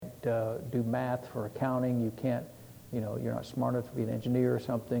do math for accounting. You can't, you're not smart enough to be an engineer or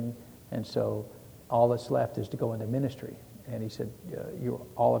something. And so all that's left is to go into ministry. And he said,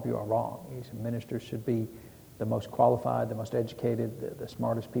 all of you are wrong. He said, ministers should be the most qualified, the most educated, the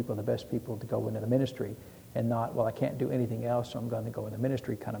smartest people, the best people to go into the ministry, and not, well, I can't do anything else, so I'm going to go into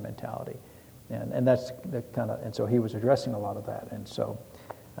ministry kind of mentality. And that's the kind of, and so he was addressing a lot of that. And so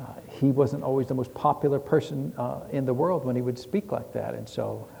he wasn't always the most popular person in the world when he would speak like that. And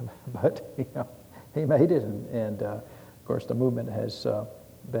so, but he made it. And of course, the movement has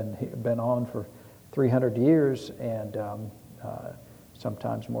been on for 300 years, and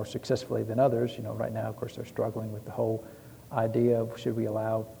sometimes more successfully than others. Right now, of course, they're struggling with the whole idea of should we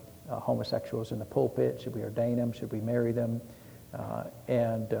allow homosexuals in the pulpit? Should we ordain them? Should we marry them?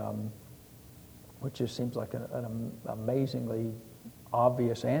 Which just seems like an amazingly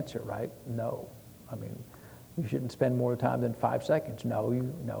obvious answer, right? No. I mean, you shouldn't spend more time than 5 seconds. No,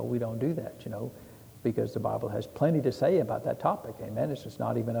 we don't do that, because the Bible has plenty to say about that topic. Amen. It's just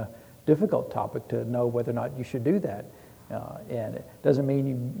not even a difficult topic to know whether or not you should do that. And it doesn't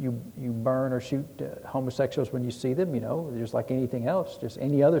mean you burn or shoot homosexuals when you see them, just like anything else, just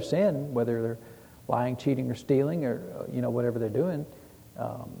any other sin, whether they're lying, cheating, or stealing, or, whatever they're doing.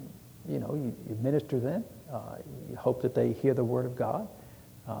 You minister them. You hope that they hear the Word of God.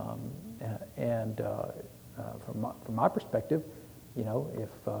 From my perspective,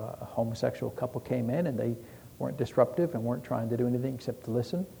 if a homosexual couple came in and they weren't disruptive and weren't trying to do anything except to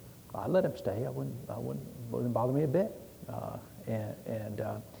listen, I'd let them stay. It wouldn't bother me a bit. Now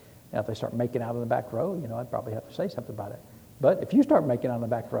if they start making out in the back row, I'd probably have to say something about it. But if you start making out in the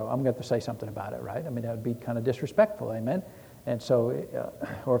back row, I'm going to have to say something about it, right? I mean, that would be kind of disrespectful, amen? And so,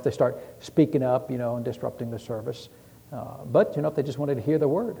 or if they start speaking up, and disrupting the service. But, if they just wanted to hear the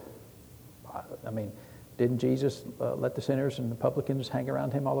word. I mean, didn't Jesus let the sinners and the publicans hang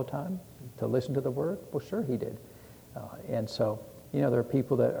around him all the time to listen to the word? Well, sure he did. And so, there are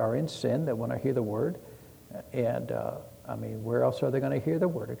people that are in sin that want to hear the word. And, where else are they going to hear the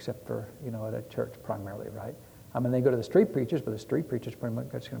word except for, at a church primarily, right? I mean, they go to the street preachers, but the street preachers pretty much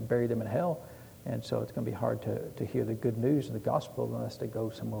going to bury them in hell. And so it's going to be hard to hear the good news of the gospel unless they go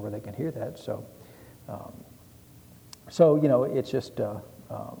somewhere where they can hear that. So, it's just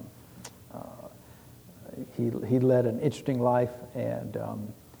he led an interesting life, and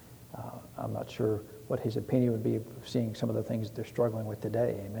I'm not sure what his opinion would be of seeing some of the things that they're struggling with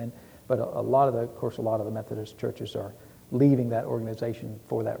today. Amen. But a lot of the Methodist churches are leaving that organization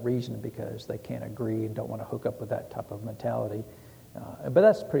for that reason, because they can't agree and don't want to hook up with that type of mentality. But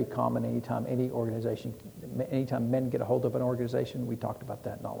that's pretty common anytime men get a hold of an organization. We talked about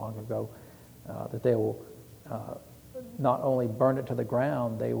that not long ago, that they will not only burn it to the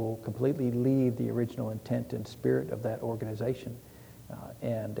ground, they will completely leave the original intent and spirit of that organization,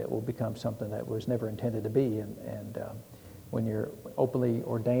 and it will become something that was never intended to be. And when you're openly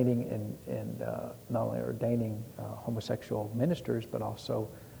ordaining and not only ordaining homosexual ministers, but also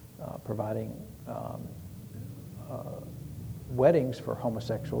providing weddings for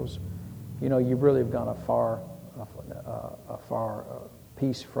homosexuals, you really have gone a far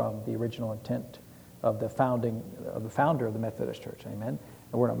piece from the original intent of the founder of the Methodist Church. Amen.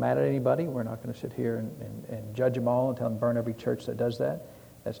 And we're not mad at anybody. We're not going to sit here and judge them all and tell them burn every church that does that.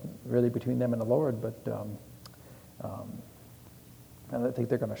 That's really between them and the Lord. But I think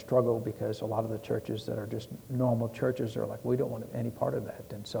they're going to struggle, because a lot of the churches that are just normal churches are like, we don't want any part of that.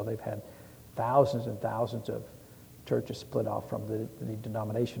 And so they've had thousands and thousands of churches split off from the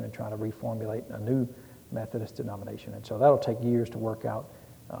denomination and trying to reformulate a new Methodist denomination. And so that'll take years to work out,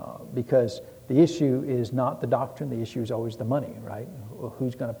 because the issue is not the doctrine. The issue is always the money, right? Well,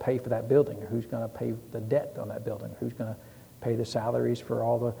 who's going to pay for that building? Or who's going to pay the debt on that building? Or who's going to pay the salaries for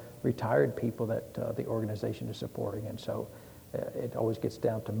all the retired people that the organization is supporting? And so it always gets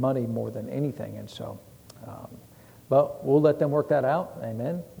down to money more than anything. And so, but we'll let them work that out.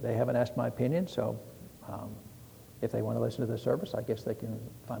 Amen. They haven't asked my opinion, so if they want to listen to the service, I guess they can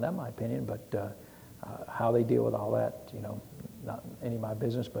find out my opinion. But how they deal with all that, not any of my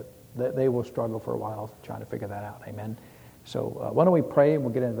business, but they will struggle for a while trying to figure that out. Amen. So why don't we pray, and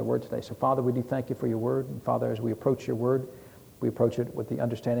we'll get into the Word today. So Father, we do thank you for your Word. And Father, as we approach your Word, we approach it with the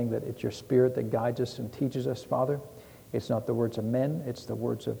understanding that it's your Spirit that guides us and teaches us, Father. It's not the words of men, it's the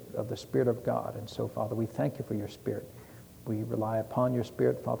words of the Spirit of God. And so, Father, we thank you for your Spirit. We rely upon your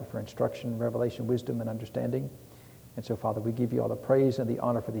Spirit, Father, for instruction, revelation, wisdom, and understanding. And so, Father, we give you all the praise and the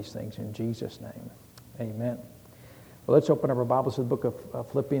honor for these things in Jesus' name. Amen. Well, let's open up our Bibles to the book of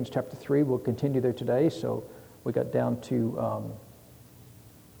Philippians chapter 3. We'll continue there today. So we got down to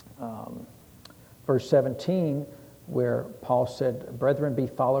verse 17, where Paul said, "Brethren, be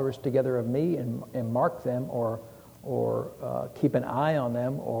followers together of me, and mark them, or keep an eye on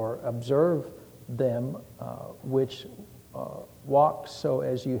them, or observe them, which walk so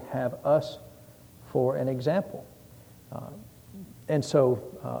as you have us for an example." And so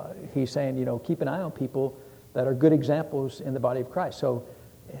he's saying, keep an eye on people that are good examples in the body of Christ. So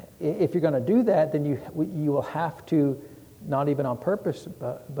if you're going to do that, then you will have to, not even on purpose,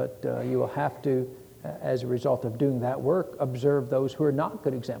 but you will have to, as a result of doing that work, observe those who are not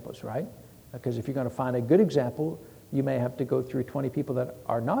good examples, right? Because if you're going to find a good example, you may have to go through 20 people that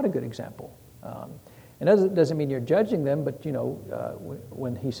are not a good example. And it doesn't mean you're judging them, but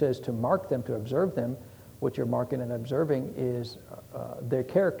when he says to mark them, to observe them, what you're marking and observing is their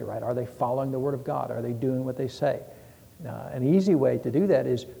character, right? Are they following the Word of God? Are they doing what they say? An easy way to do that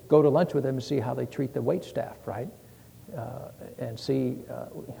is go to lunch with them and see how they treat the wait staff, right? And see,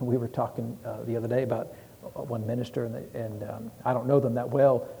 we were talking the other day about one minister, and I don't know them that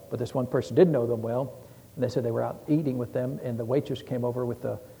well, but this one person did know them well, and they said they were out eating with them, and the waitress came over with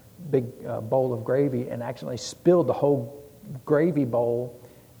a big bowl of gravy and accidentally spilled the whole gravy bowl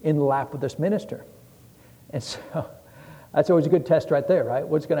in the lap of this minister. And so that's always a good test right there, right?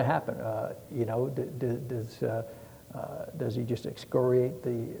 What's going to happen? Does he just excoriate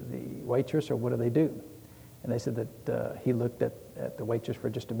the waitress, or what do they do? And they said that he looked at the waitress for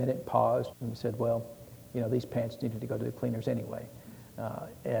just a minute, paused, and said, well, these pants needed to go to the cleaners anyway.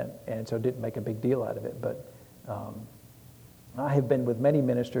 And so didn't make a big deal out of it. But I have been with many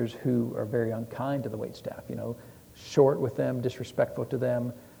ministers who are very unkind to the waitstaff, short with them, disrespectful to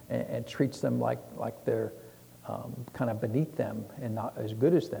them, and treats them like they're kind of beneath them and not as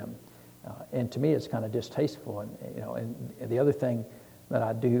good as them. And to me, it's kind of distasteful. And the other thing that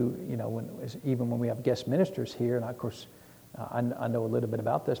I do, even when we have guest ministers here, and of course, I know a little bit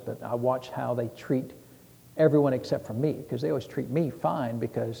about this, but I watch how they treat everyone except for me, because they always treat me fine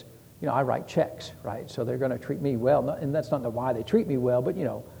because, I write checks, right? So they're going to treat me well, and that's not why they treat me well, but,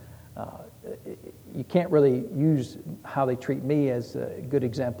 you can't really use how they treat me as a good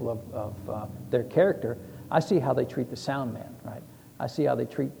example of their character. I see how they treat the sound man, right? I see how they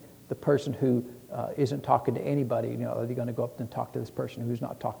treat the person who isn't talking to anybody. Are they going to go up and talk to this person who's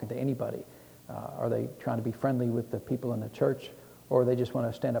not talking to anybody? Are they trying to be friendly with the people in the church, or they just want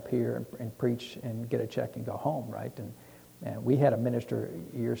to stand up here and preach and get a check and go home, right? And we had a minister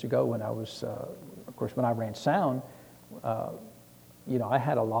years ago when I was, of course, when I ran sound. I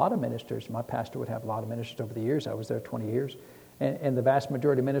had a lot of ministers. My pastor would have a lot of ministers over the years. I was there 20 years. And the vast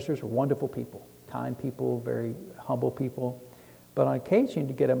majority of ministers were wonderful people, kind people, very humble people. But on occasion,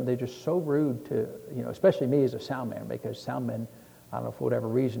 you get them, they're just so rude to, especially me as a sound man, because sound men, I don't know, for whatever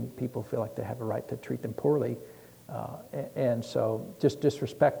reason, people feel like they have a right to treat them poorly. And so just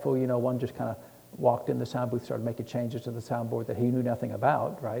disrespectful, one just kind of walked in the sound booth, started making changes to the soundboard that he knew nothing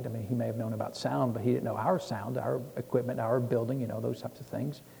about, right? I mean, he may have known about sound, but he didn't know our sound, our equipment, our building, those types of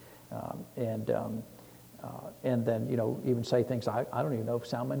things. And then, even say things, I don't even know if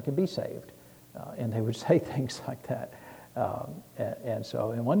sound men can be saved. And they would say things like that. And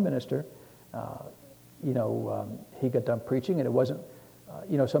so in one minister, he got done preaching, and it wasn't,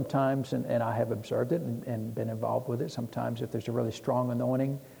 sometimes, and I have observed it and been involved with it, sometimes if there's a really strong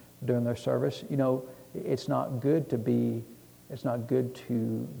anointing during their service, it's not good to be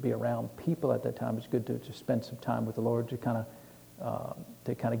around people at that time. It's good to spend some time with the Lord to kind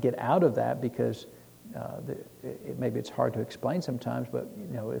of get out of that, because maybe it's hard to explain sometimes, but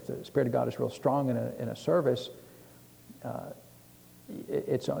if the Spirit of God is real strong in a service,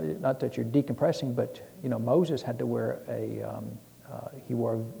 it's not that you're decompressing, but Moses had to wear he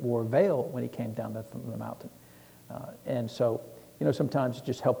wore a veil when he came down from the mountain, and so sometimes it's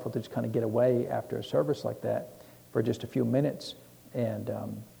just helpful to just kind of get away after a service like that for just a few minutes. And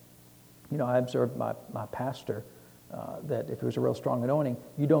I observed my pastor that if it was a real strong anointing,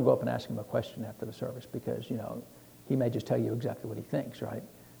 you don't go up and ask him a question after the service, because he may just tell you exactly what he thinks, right?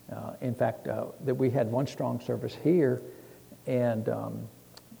 In fact, that we had one strong service here, and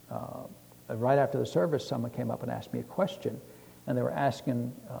right after the service, someone came up and asked me a question, and they were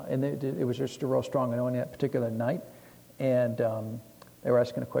asking, and it was just a real strong anointing that particular night, and they were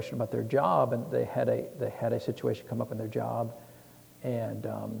asking a question about their job, and they had a situation come up in their job, and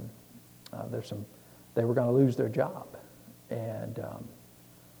they were going to lose their job, and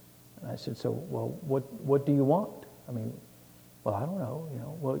I said, so, well, what do you want? I mean, well, I don't know,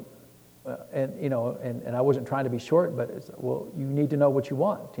 and I wasn't trying to be short, but it's, well, you need to know what you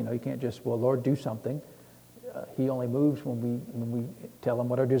want. You can't just, well, Lord, do something. He only moves when we tell him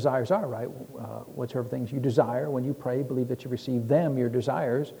what our desires are, right? Whatsoever things you desire when you pray, believe that you receive them, your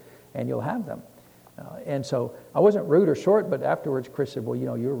desires, and you'll have them. And so I wasn't rude or short, but afterwards Chris said, well, you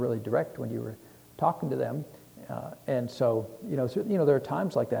were really direct when you were talking to them. And so, there are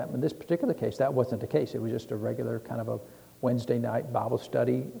times like that. In this particular case, that wasn't the case. It was just a regular kind of a Wednesday night Bible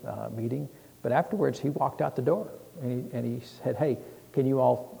study meeting. But afterwards, he walked out the door, and he said, hey, can you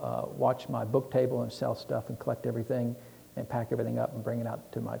all watch my book table and sell stuff and collect everything and pack everything up and bring it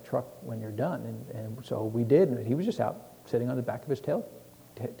out to my truck when you're done? And so we did, and he was just out sitting on the back of his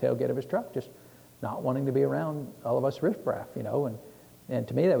tailgate of his truck, just not wanting to be around all of us riffraff, And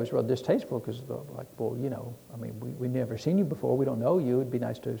to me, that was real distasteful because, we've never seen you before. We don't know you. It'd be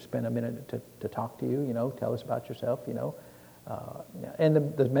nice to spend a minute to talk to you, tell us about yourself, And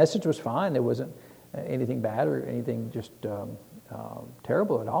the message was fine. There wasn't anything bad or anything just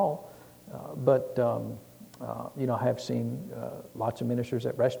terrible at all. But I have seen lots of ministers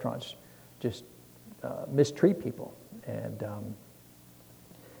at restaurants just mistreat people.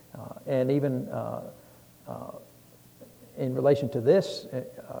 And even in relation to this,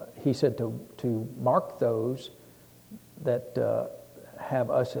 he said to mark those that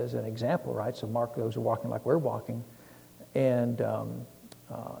have us as an example, right? So mark those who are walking like we're walking. And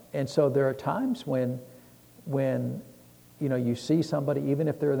so there are times when you see somebody, even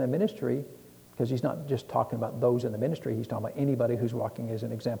if they're in the ministry, because he's not just talking about those in the ministry, he's talking about anybody who's walking as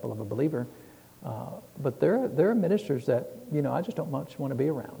an example of a believer. But there are ministers that, I just don't much want to be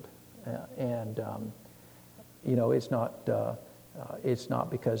around. It's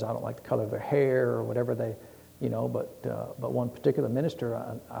not because I don't like the color of their hair or whatever but one particular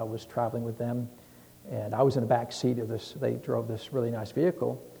minister, I was traveling with them, and I was in the back seat of this. They drove this really nice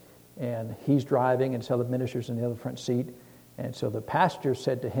vehicle, and he's driving, and so the minister's in the other front seat. And so the pastor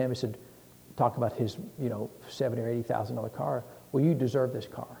said to him, he said, talk about his, $70,000 or $80,000 car. Well, you deserve this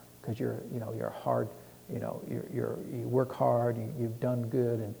car because you're hard, you work hard, you've done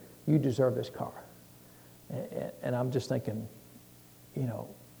good, and you deserve this car. And I'm just thinking, if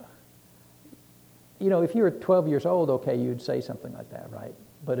you were 12 years old, okay, you'd say something like that, right?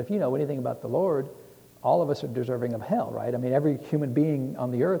 But if you know anything about the Lord, all of us are deserving of hell, right? I mean, every human being on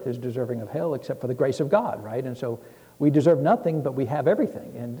the earth is deserving of hell except for the grace of God, right? And so we deserve nothing, but we have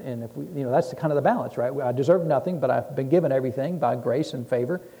everything. And if we, that's the kind of the balance, right? I deserve nothing, but I've been given everything by grace and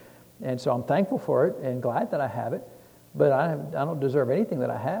favor. And so I'm thankful for it and glad that I have it, but I don't deserve anything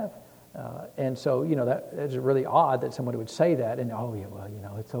that I have. And so, that is really odd that somebody would say that. And,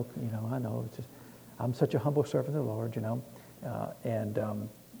 it's okay, I know. It's just, I'm such a humble servant of the Lord,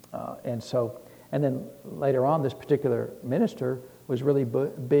 And then later on, this particular minister was really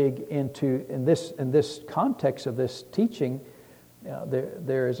big into, in this context of this teaching,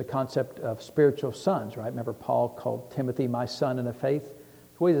 there is a concept of spiritual sons, right? Remember Paul called Timothy my son in the faith?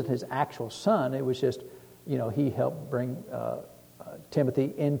 It wasn't his actual son. It was just, he helped bring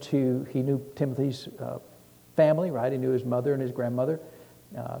Timothy into, he knew Timothy's family, right? He knew his mother and his grandmother,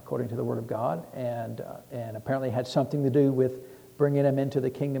 according to the Word of God, and apparently had something to do with bringing him into the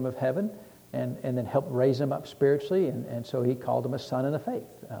kingdom of heaven, and then helped raise him up spiritually, and so he called him a son in the faith,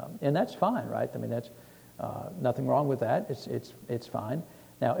 and that's fine, right? I mean, that's nothing wrong with that. It's fine.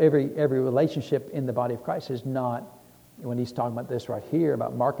 Now, every relationship in the body of Christ is not, when he's talking about this right here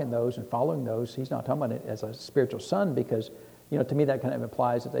about marking those and following those, he's not talking about it as a spiritual son because, to me that kind of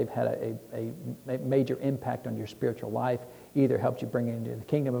implies that they've had a major impact on your spiritual life, either helped you bring you into the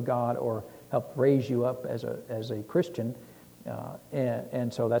kingdom of God or helped raise you up as a Christian.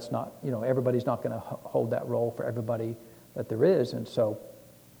 And so that's not, everybody's not going to hold that role for everybody that there is. And so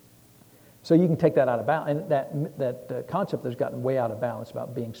you can take that out of balance. And that concept has gotten way out of balance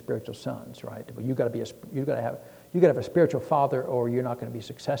about being spiritual sons, right? But you got to have a spiritual father, or you're not going to be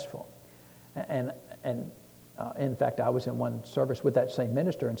successful. And in fact, I was in one service with that same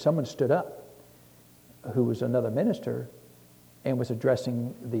minister, and someone stood up, who was another minister, and was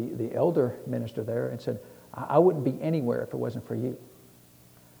addressing the elder minister there, and said, I wouldn't be anywhere if it wasn't for you.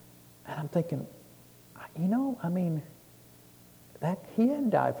 And I'm thinking, that he didn't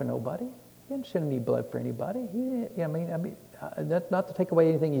die for nobody. He didn't shed any blood for anybody. That's not to take away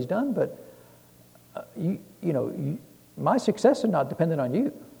anything he's done, but my success is not dependent on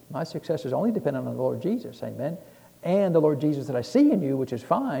you. My success is only dependent on the Lord Jesus, amen, and the Lord Jesus that I see in you, which is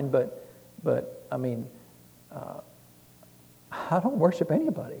fine. But I don't worship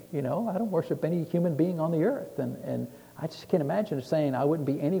anybody, I don't worship any human being on the earth. And I just can't imagine saying I wouldn't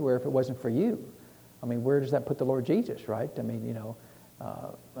be anywhere if it wasn't for you. I mean, where does that put the Lord Jesus, right? I mean, of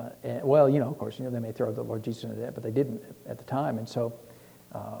course, they may throw the Lord Jesus into that, but they didn't at the time. And so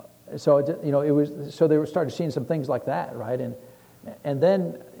they started seeing some things like that, right? And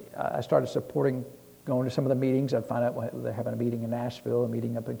then I started supporting going to some of the meetings. I'd find out when they're having a meeting in Nashville, a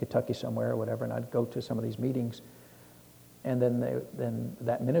meeting up in Kentucky somewhere or whatever, and I'd go to some of these meetings. And then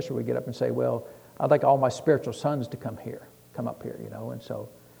that minister would get up and say, well, I'd like all my spiritual sons to come up here, And so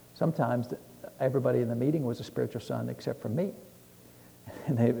sometimes everybody in the meeting was a spiritual son except for me.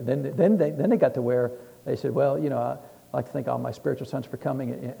 And then they got to where they said, well, I'd like to thank all my spiritual sons for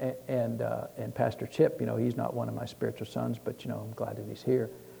coming, and Pastor Chip, he's not one of my spiritual sons, but I'm glad that he's here.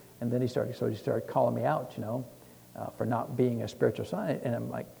 And then he started calling me out, for not being a spiritual son. And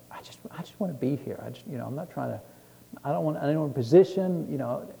I'm like, I just want to be here. I'm not trying to. I don't want a position,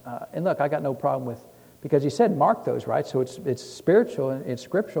 and look, I got no problem with, because he said mark those, right? So it's spiritual and it's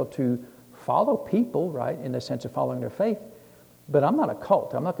scriptural to follow people, right, in the sense of following their faith. But I'm not a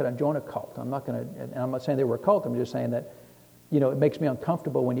cult. I'm not going to join a cult. I'm not saying they were a cult. I'm just saying that, it makes me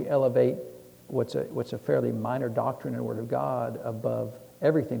uncomfortable when you elevate what's a fairly minor doctrine in the Word of God above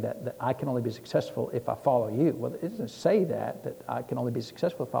everything, that I can only be successful if I follow you. Well, it doesn't say that I can only be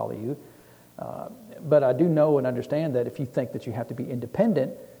successful if I follow you. But I do know and understand that if you think that you have to be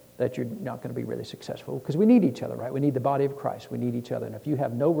independent, that you're not going to be really successful, because we need each other, right? We need the body of Christ. We need each other. And if you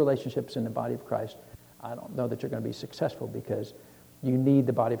have no relationships in the body of Christ, I don't know that you're going to be successful, because you need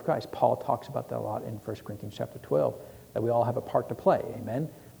the body of Christ. Paul talks about that a lot in 1 Corinthians chapter 12, that we all have a part to play. Amen?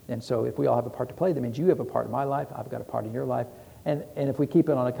 And so if we all have a part to play, that means you have a part in my life, I've got a part in your life. And if we keep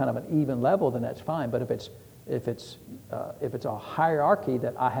it on a kind of an even level, then that's fine. But if it's a hierarchy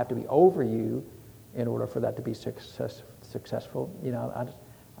that I have to be over you in order for that to be successful,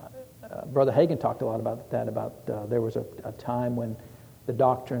 Brother Hagin talked a lot about that. There was a time when the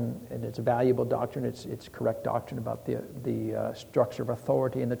doctrine, and it's a valuable doctrine, it's correct doctrine about the structure of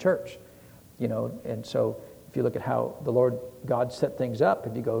authority in the church, And so if you look at how the Lord God set things up,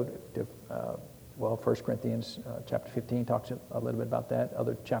 if you go to 1 Corinthians chapter 15 talks a little bit about that.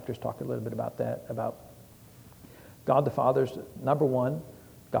 Other chapters talk a little bit about that, about God the Father's number one,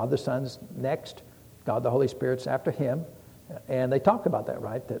 God the Son's next, God the Holy Spirit's after him. And they talk about that,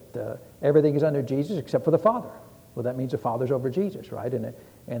 right? That everything is under Jesus except for the Father. Well, that means the Father's over Jesus, right?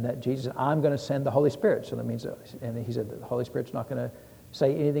 And that Jesus, I'm going to send the Holy Spirit. So that means, and he said that the Holy Spirit's not going to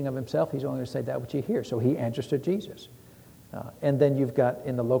say anything of himself. He's only going to say that which he hears. So he answers to Jesus. And then you've got,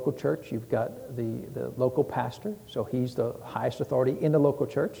 in the local church, you've got the local pastor. So he's the highest authority in the local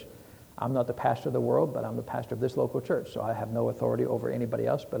church. I'm not the pastor of the world, but I'm the pastor of this local church. So I have no authority over anybody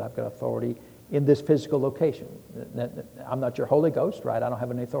else, but I've got authority in this physical location. I'm not your Holy Ghost, right? I don't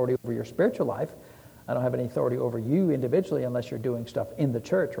have any authority over your spiritual life. I don't have any authority over you individually unless you're doing stuff in the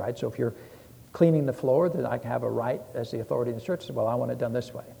church, right? So if you're cleaning the floor, then I have a right as the authority in the church to say, well, I want it done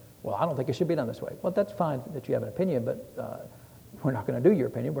this way. Well, I don't think it should be done this way. Well, that's fine that you have an opinion, but we're not going to do your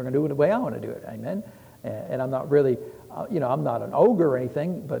opinion. We're going to do it the way I want to do it. Amen? And I'm not really, I'm not an ogre or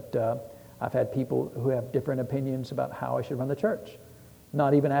anything, but I've had people who have different opinions about how I should run the church.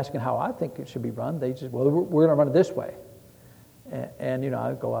 Not even asking how I think it should be run. They just, well, we're going to run it this way. And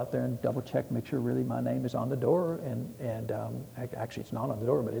I go out there and double check, make sure really my name is on the door. And actually it's not on the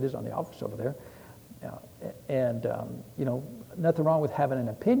door, but it is on the office over there. Nothing wrong with having an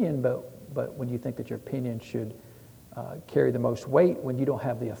opinion, but when you think that your opinion should carry the most weight when you don't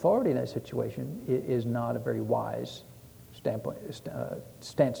have the authority in that situation, it is not a very wise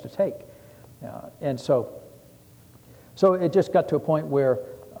stance to take. And so it just got to a point where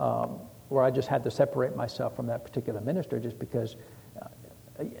I just had to separate myself from that particular minister, just because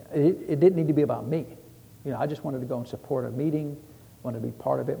it didn't need to be about me. I just wanted to go and support a meeting, wanted to be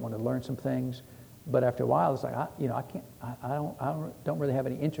part of it, wanted to learn some things. But after a while, it's like I don't really have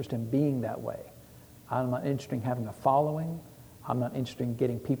any interest in being that way. I'm not interested in having a following. I'm not interested in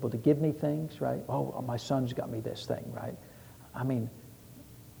getting people to give me things, right? Oh, my son's got me this thing, right? I mean,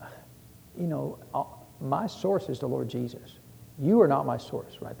 my source is the Lord Jesus. You are not my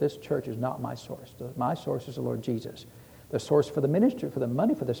source, right? This church is not my source. My source is the Lord Jesus. The source for the ministry, for the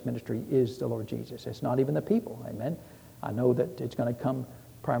money for this ministry, is the Lord Jesus. It's not even the people, amen? I know that it's going to come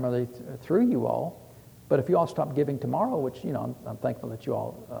primarily through you all, but if you all stop giving tomorrow, which, I'm thankful that you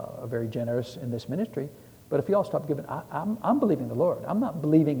all are very generous in this ministry, but if you all stop giving, I'm believing the Lord. I'm not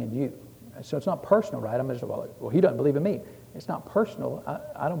believing in you. So it's not personal, right? I'm just, well, he doesn't believe in me. It's not personal.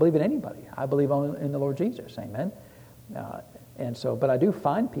 I don't believe in anybody. I believe only in the Lord Jesus, amen? But I do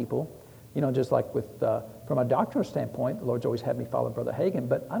find people, just like with, from a doctrinal standpoint, the Lord's always had me follow Brother Hagin,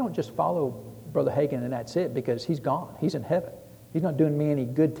 but I don't just follow Brother Hagin and that's it, because he's gone. He's in heaven. He's not doing me any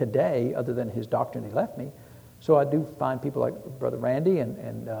good today other than his doctrine he left me. So I do find people like Brother Randy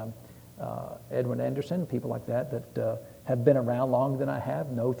and Edwin Anderson, people like that have been around longer than I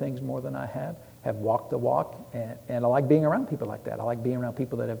have, know things more than I have walked the walk, and I like being around people like that. I like being around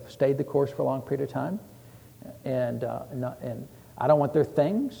people that have stayed the course for a long period of time, and I don't want their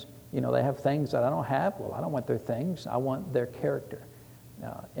things. They have things that I don't have. Well, I don't want their things. I want their character.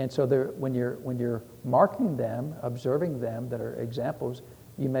 And so when you're marking them, observing them that are examples,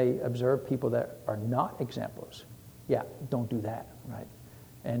 you may observe people that are not examples. Yeah, don't do that, right?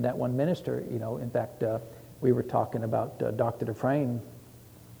 And that one minister, in fact, we were talking about Dr. Dufresne.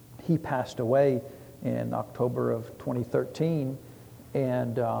 He passed away in October of 2013,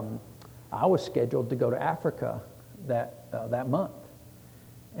 and I was scheduled to go to Africa that month.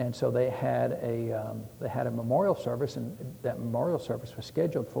 And so they had a memorial service, and that memorial service was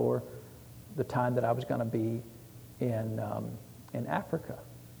scheduled for the time that I was going to be in Africa.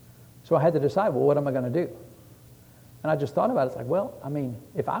 So I had to decide, well, what am I going to do? And I just thought about it. It's like, well, I mean,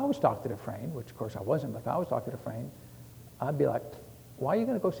 if I was Dr. Dufresne, which of course I wasn't, but if I was Dr. Dufresne, I'd be like, why are you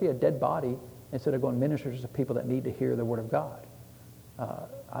going to go see a dead body instead of going minister to people that need to hear the Word of God?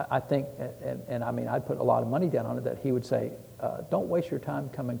 I think, and I mean, I'd put a lot of money down on it that he would say, don't waste your time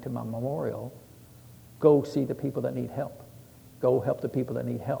coming to my memorial. Go see the people that need help. Go help the people that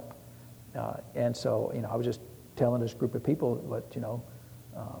need help. And so, I was just telling this group of people, but,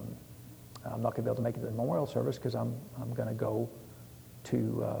 I'm not going to be able to make it to the memorial service because I'm going to go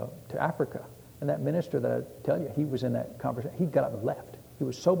to Africa. And that minister that I tell you, he was in that conversation. He got up and left. He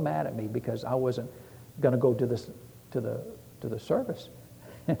was so mad at me because I wasn't going to go to the service.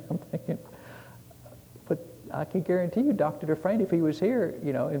 And I'm thinking, but I can guarantee you, Dr. Dufresne, if he was here,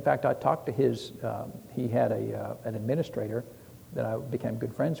 in fact, I talked to he had an administrator that I became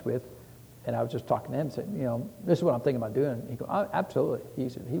good friends with, and I was just talking to him and said, this is what I'm thinking about doing. He goes, absolutely. He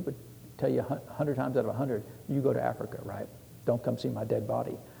said, he would tell you 100 times out of 100, you go to Africa, right? Don't come see my dead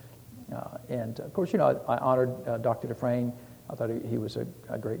body. And of course, I honored Dr. Dufresne. I thought he was a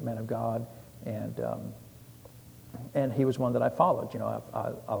great man of God, and he was one that I followed.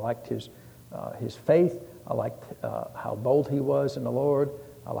 I liked his faith. I liked how bold he was in the Lord.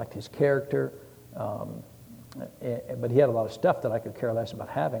 I liked his character. But he had a lot of stuff that I could care less about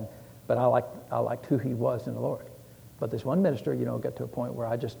having. But I liked who he was in the Lord. But this one minister, got to a point where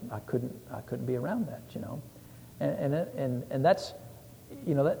I couldn't be around that, and that's,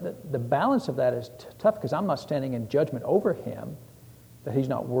 the balance of that is tough because I'm not standing in judgment over him that he's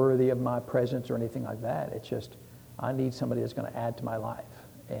not worthy of my presence or anything like that. It's just I need somebody that's going to add to my life,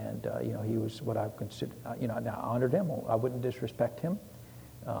 and he was what I consider. Now I honored him. I wouldn't disrespect him.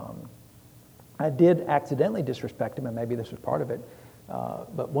 I did accidentally disrespect him, and maybe this was part of it.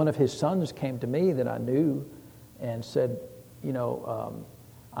 But one of his sons came to me that I knew and said,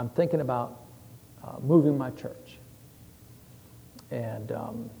 I'm thinking about moving my church. And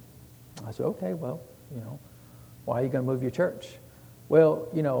I said, okay, well, why are you going to move your church? Well,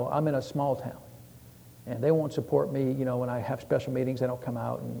 I'm in a small town, and they won't support me. When I have special meetings, they don't come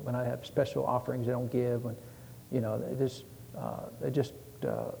out, and when I have special offerings, they don't give. And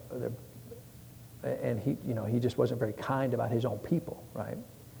and he just wasn't very kind about his own people, right?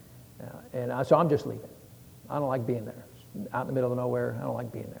 So I'm just leaving. I don't like being there. Out in the middle of nowhere, I don't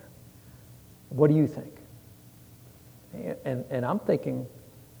like being there. What do you think? And I'm thinking,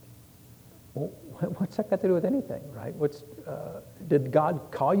 well, what's that got to do with anything, right? Did God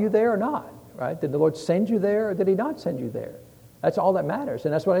call you there or not, right? Did the Lord send you there or did he not send you there? That's all that matters.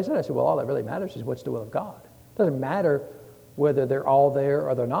 And that's what I said. I said, well, all that really matters is what's the will of God. It doesn't matter whether they're all there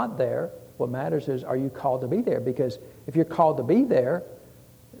or they're not there. What matters is, are you called to be there? Because if you're called to be there,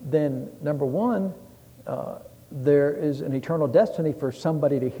 then number one, there is an eternal destiny for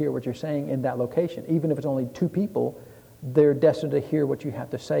somebody to hear what you're saying in that location. Even if it's only two people, they're destined to hear what you have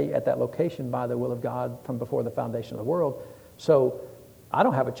to say at that location by the will of God from before the foundation of the world. So I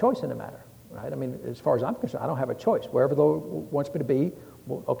don't have a choice in the matter, right? I mean, as far as I'm concerned, I don't have a choice. Wherever the Lord wants me to be,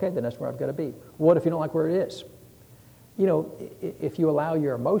 well, okay, then that's where I've got to be. What if you don't like where it is? If you allow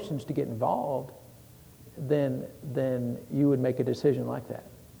your emotions to get involved, then you would make a decision like that.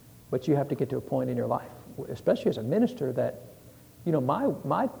 But you have to get to a point in your life, especially as a minister, that,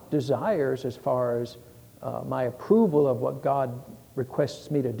 my desires as far as my approval of what God requests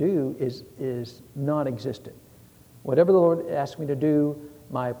me to do is non-existent. Whatever the Lord asks me to do,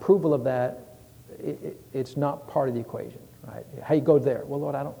 my approval of that, it's not part of the equation, right? Hey, go there. Well,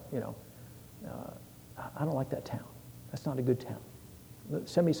 Lord, I don't like that town. That's not a good town.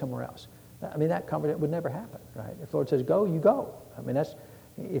 Send me somewhere else. I mean, that conversation would never happen, right? If the Lord says go, you go. I mean,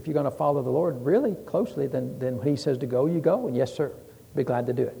 if you're going to follow the Lord really closely, then when he says to go, you go. And yes, sir, be glad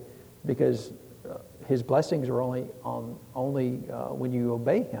to do it. Because his blessings are only when you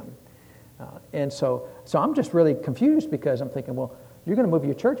obey him. And so I'm just really confused because I'm thinking, well, you're going to move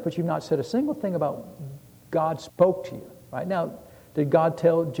your church, but you've not said a single thing about God spoke to you. Right now, did God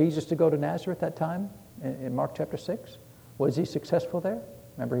tell Jesus to go to Nazareth that time in Mark chapter 6? Was he successful there?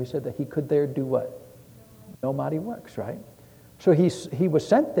 Remember, he said that he could there do what? No mighty works, right? So he was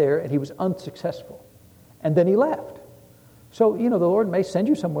sent there and he was unsuccessful. And then he left. So, the Lord may send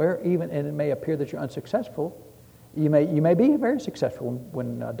you somewhere, and it may appear that you're unsuccessful. You may be very successful.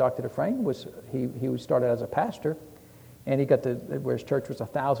 When Dr. Dufresne he started as a pastor, and he got where his church was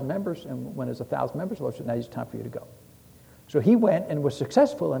 1,000 members, and when it was 1,000 members, the Lord said, now it's time for you to go. So he went and was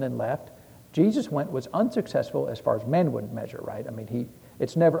successful and then left. Jesus was unsuccessful as far as men would measure, right? I mean,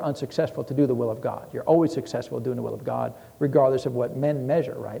 it's never unsuccessful to do the will of God. You're always successful doing the will of God, regardless of what men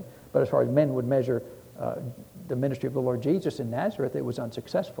measure, right? But as far as men would measure the ministry of the Lord Jesus in Nazareth, it was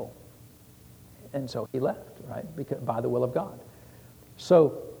unsuccessful. And so he left, right, by the will of God.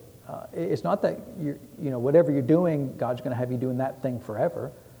 So it's not that, whatever you're doing, God's going to have you doing that thing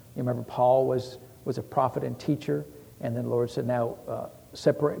forever. You remember Paul was a prophet and teacher, and then the Lord said, now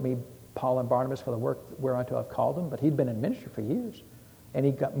separate me, Paul and Barnabas, for the work whereunto I've called them. But he'd been in ministry for years. And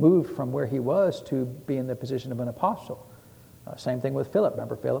he got moved from where he was to be in the position of an apostle. Same thing with Philip.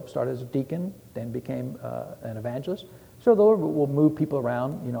 Remember, Philip started as a deacon, then became an evangelist. So the Lord will move people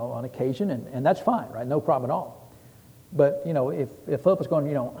around, on occasion, and that's fine, right? No problem at all. But, if Philip was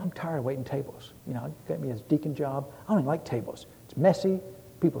going, I'm tired of waiting tables. Get me this deacon job. I don't even like tables. It's messy.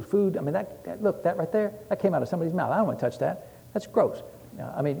 People's food. I mean, that right there, that came out of somebody's mouth. I don't want to touch that. That's gross.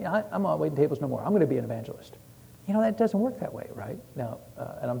 I'm not waiting tables no more. I'm going to be an evangelist. That doesn't work that way, right? Now,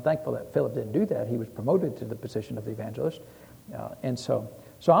 and I'm thankful that Philip didn't do that. He was promoted to the position of the evangelist. And so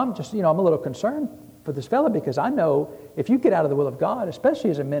I'm just, I'm a little concerned for this fellow, because I know if you get out of the will of God,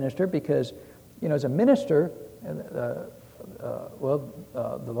 especially as a minister, because, as a minister, the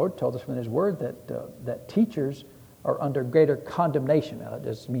Lord told us in His Word that teachers are under greater condemnation. Now, that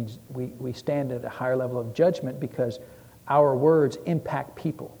just means we stand at a higher level of judgment because our words impact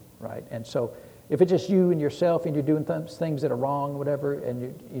people, right? And so if it's just you and yourself and you're doing things that are wrong, whatever, and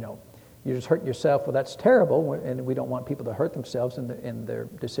you're just hurting yourself, well, that's terrible, and we don't want people to hurt themselves in their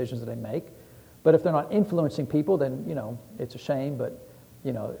decisions that they make. But if they're not influencing people, then, it's a shame, but,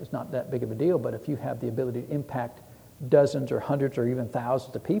 it's not that big of a deal. But if you have the ability to impact dozens or hundreds or even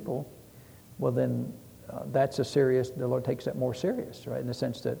thousands of people, well, then that's the Lord takes that more serious, right, in the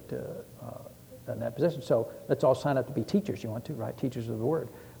sense that in that position. So let's all sign up to be teachers, you want to, right, teachers of the Word.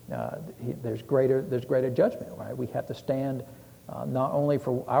 There's greater judgment, right? We have to stand not only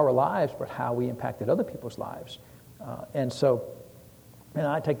for our lives, but how we impacted other people's lives. And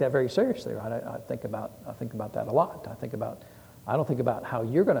I take that very seriously, right? I think about that a lot. I don't think about how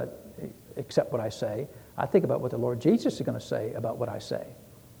you're going to accept what I say. I think about what the Lord Jesus is going to say about what I say.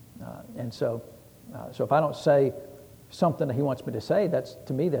 So if I don't say something that He wants me to say, that's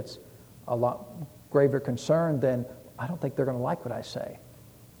a lot graver concern than I don't think they're going to like what I say.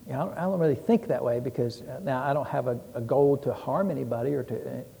 I don't really think that way, because now I don't have a goal to harm anybody or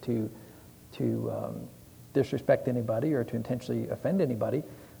to disrespect anybody or to intentionally offend anybody,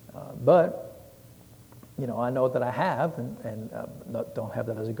 but I know that I have and don't have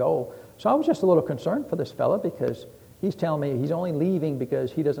that as a goal. So I was just a little concerned for this fella, because he's telling me he's only leaving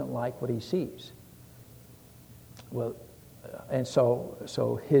because he doesn't like what he sees. Well, and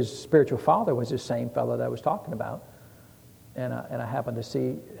so his spiritual father was this same fellow that I was talking about. And I happened to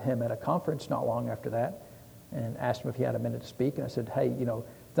see him at a conference not long after that, and asked him if he had a minute to speak. And I said, hey,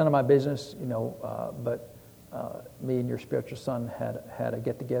 it's none of my business, but me and your spiritual son had a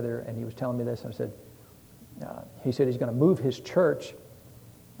get-together, and he was telling me this. And I said, he said he's going to move his church.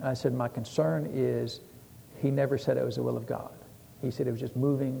 And I said, my concern is he never said it was the will of God. He said it was just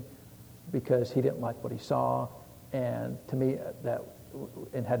moving because he didn't like what he saw. And to me,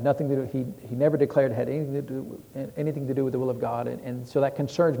 it had nothing to do. He never declared it had anything to do with the will of God, and so that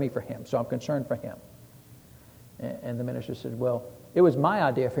concerns me for him. So I'm concerned for him. And the minister said, "Well, it was my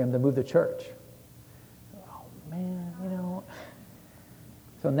idea for him to move the church." Oh man,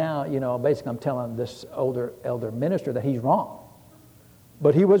 So now, basically, I'm telling this elder minister that he's wrong,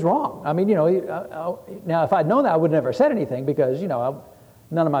 but he was wrong. I mean, now if I'd known that, I would have never said anything, because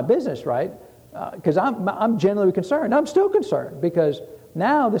none of my business, right? Because I'm genuinely concerned. I'm still concerned, because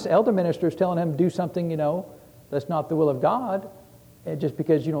now this elder minister is telling him to do something, that's not the will of God, and just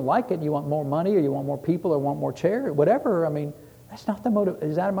because you don't like it, and you want more money, or you want more people, or want more chair, or whatever. I mean, that's not the motive.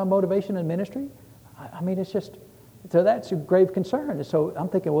 Is that my motivation in ministry? I mean, it's just, so that's a grave concern. And so I'm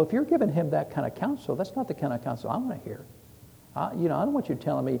thinking, well, if you're giving him that kind of counsel, that's not the kind of counsel I want to hear. I don't want you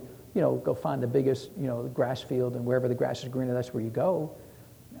telling me, go find the biggest, grass field, and wherever the grass is greener, that's where you go.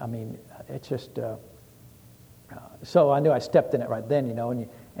 I mean, it's just, so I knew I stepped in it right then,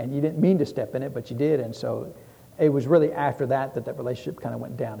 and you didn't mean to step in it, but you did. And so it was really after that relationship kind of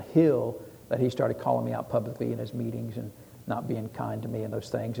went downhill, that he started calling me out publicly in his meetings and not being kind to me and those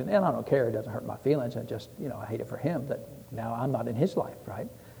things. And I don't care, it doesn't hurt my feelings. I just, I hate it for him that now I'm not in his life, right?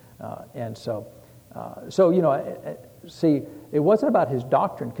 See, it wasn't about his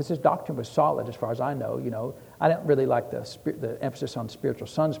doctrine, because his doctrine was solid as far as I know. I didn't really like the emphasis on the spiritual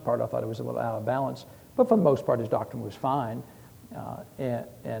sons part. I thought it was a little out of balance. But for the most part, his doctrine was fine.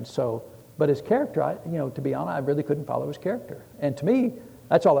 But his character, to be honest, I really couldn't follow his character. And to me,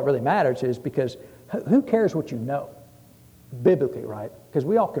 that's all that really matters, is because who cares what you know? Biblically, right? Because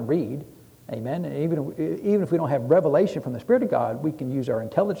we all can read, amen? And even if we don't have revelation from the Spirit of God, we can use our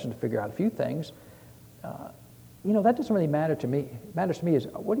intelligence to figure out a few things. That doesn't really matter to me. What matters to me is,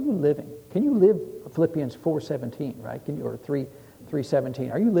 what are you living? Can you live Philippians 4:17, right? Or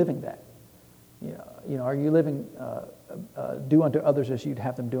 3:17? Are you living that? Are you living do unto others as you'd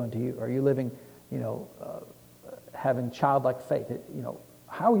have them do unto you? Are you living, having childlike faith?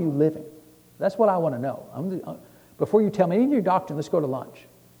 How are you living? That's what I want to know. Before you tell me, in your doctrine, let's go to lunch.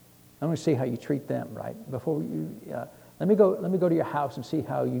 I want to see how you treat them, right? Before you, let me go to your house and see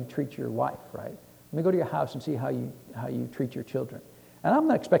how you treat your wife, right? Let me go to your house and see how you treat your children. And I'm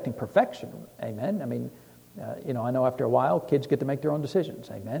not expecting perfection, amen? I mean, I know after a while, kids get to make their own decisions,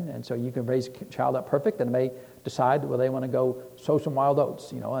 amen? And so you can raise a child up perfect, and they may decide, well, they want to go sow some wild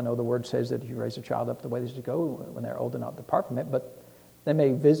oats. I know the Word says that if you raise a child up the way they should go, when they're old enough to depart from it, but they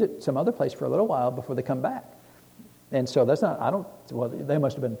may visit some other place for a little while before they come back. And so they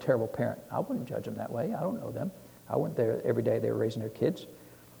must have been a terrible parent. I wouldn't judge them that way. I don't know them. I went there every day they were raising their kids.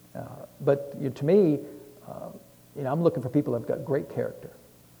 But to me, I'm looking for people that have got great character.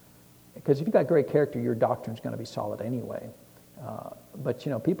 Because if you've got great character, your doctrine's going to be solid anyway. But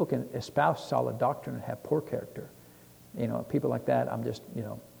people can espouse solid doctrine and have poor character. People like that, I'm just,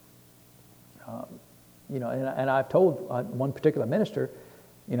 and I've told one particular minister,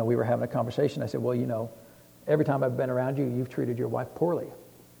 we were having a conversation. I said, well, every time I've been around you, you've treated your wife poorly.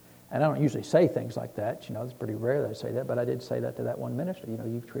 And I don't usually say things like that. It's pretty rare that I say that, but I did say that to that one minister.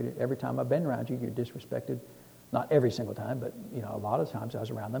 You've treated, every time I've been around you, you're disrespected. Not every single time, but, a lot of times I was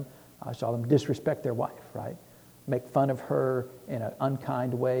around them, I saw them disrespect their wife, right? Make fun of her in an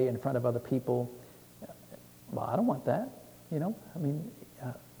unkind way in front of other people. Well, I don't want that,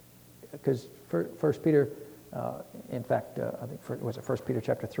 because First Peter, in fact, I think, was it 1 Peter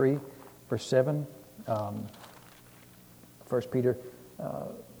chapter 3, verse 7? 1 Peter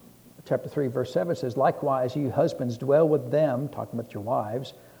chapter 3, verse 7 says, likewise, you husbands dwell with them, talking about your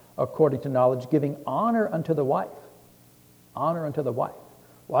wives, according to knowledge, giving honor unto the wife. Honor unto the wife.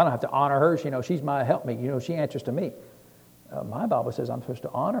 Well, I don't have to honor her. She's my helpmeet. She answers to me. My Bible says I'm supposed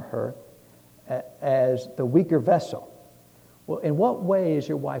to honor her as the weaker vessel. Well, in what way is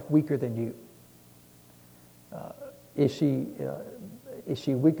your wife weaker than you? Is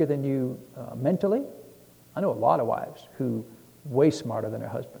she weaker than you mentally? I know a lot of wives who way smarter than their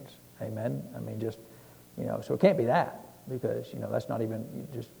husbands. Amen. I mean, just so it can't be that, because that's not even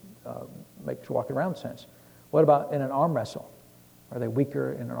just makes walking around sense. What about in an arm wrestle? Are they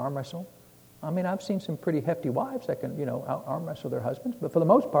weaker in an arm wrestle? I mean, I've seen some pretty hefty wives that can arm wrestle their husbands, but for the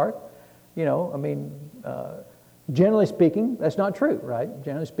most part, generally speaking, that's not true, right?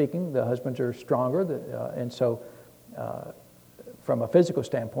 Generally speaking, the husbands are stronger, and so from a physical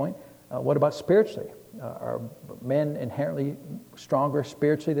standpoint, what about spiritually? Are men inherently stronger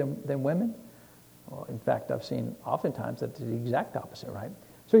spiritually than women? Well, in fact, I've seen oftentimes that's the exact opposite, right?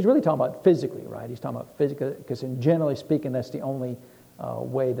 So he's really talking about physically, right? He's talking about physically, because generally speaking, that's the only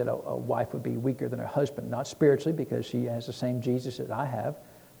way that a wife would be weaker than her husband. Not spiritually, because she has the same Jesus that I have.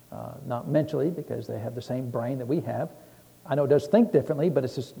 Not mentally, because they have the same brain that we have. I know it does think differently, but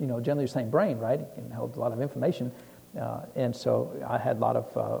it's just, generally the same brain, right? It can hold a lot of information. And so I had a lot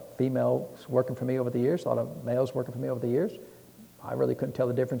of females working for me over the years, a lot of males working for me over the years. I really couldn't tell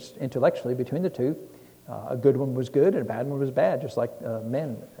the difference intellectually between the two. A good one was good and a bad one was bad, just like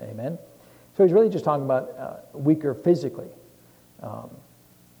men, amen? So he's really just talking about weaker physically.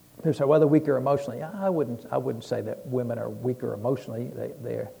 People say, well, they're weaker emotionally. I wouldn't say that women are weaker emotionally.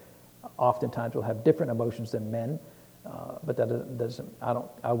 They oftentimes will have different emotions than men, but that doesn't.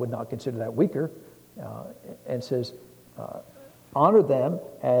 I would not consider that weaker. And says, honor them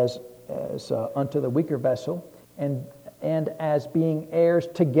as unto the weaker vessel, and as being heirs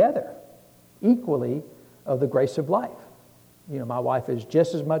together, equally, of the grace of life. My wife is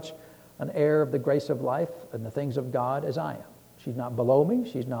just as much an heir of the grace of life and the things of God as I am. She's not below me.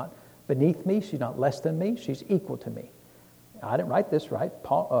 She's not beneath me. She's not less than me. She's equal to me. I didn't write this, right?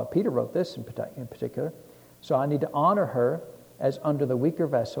 Peter wrote this in particular. So I need to honor her as under the weaker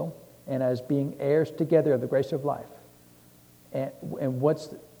vessel and as being heirs together of the grace of life. And what's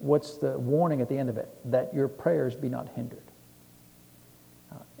the warning at the end of it? That your prayers be not hindered.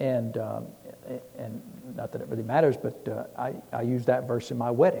 And not that it really matters, but I used that verse in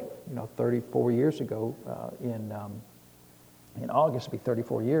my wedding, 34 years ago in August. It'll be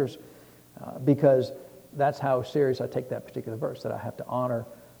 34 years because that's how serious I take that particular verse, that I have to honor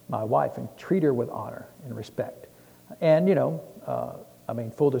my wife and treat her with honor and respect. And,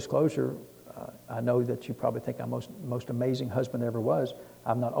 full disclosure, I know that you probably think I'm most amazing husband there ever was.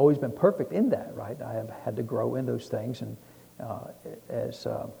 I've not always been perfect in that, right? I have had to grow in those things, and as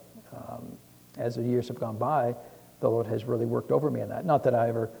the years have gone by, the Lord has really worked over me in that. Not that I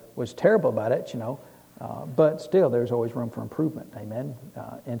ever was terrible about it, but still there's always room for improvement, amen?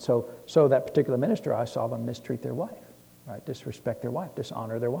 And so that particular minister, I saw them mistreat their wife, right? Disrespect their wife,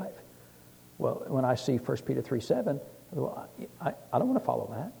 dishonor their wife. Well, when I see 1 Peter 3:7, well, I don't want to follow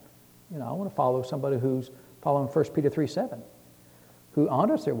that. I want to follow somebody who's following 1 Peter 3:7, who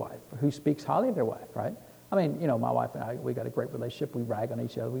honors their wife, who speaks highly of their wife, right? My wife and I, we got a great relationship. We rag on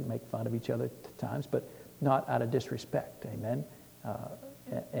each other. We make fun of each other at times, but not out of disrespect, amen?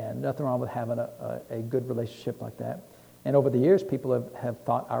 And nothing wrong with having a good relationship like that. And over the years, people have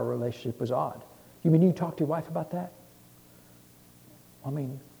thought our relationship was odd. You mean you talk to your wife about that?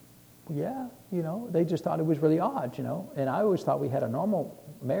 Yeah, they just thought it was really odd, And I always thought we had a normal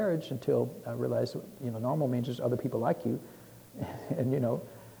marriage until I realized, normal means there's other people like you.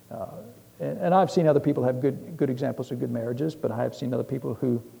 And I've seen other people have good examples of good marriages, but I have seen other people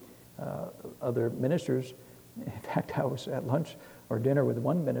who, other ministers. In fact, I was at lunch or dinner with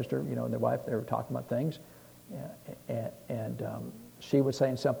one minister, and their wife. They were talking about things, and she was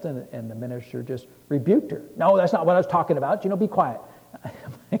saying something, and the minister just rebuked her. No, that's not what I was talking about. Be quiet.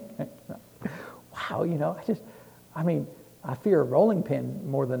 Wow, I fear a rolling pin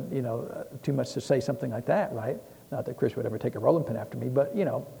more than too much to say something like that, right? Not that Chris would ever take a rolling pin after me, but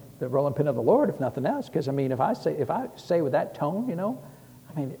the rolling pin of the Lord, if nothing else. Because if I say with that tone,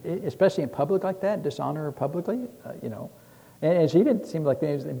 especially in public like that, dishonor her publicly, and she didn't seem like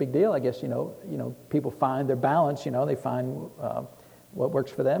it was a big deal. I guess people find their balance. They find what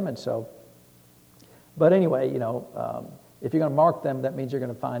works for them, and so. But anyway, if you're going to mark them, that means you're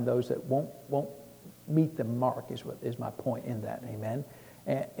going to find those that won't meet the mark. Is my point in that, amen.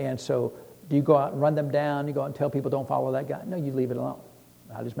 And so, do you go out and run them down? You go out and tell people don't follow that guy? No, you leave it alone.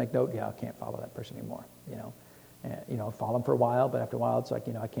 I just make note. Yeah, I can't follow that person anymore. And, follow them for a while, but after a while, it's like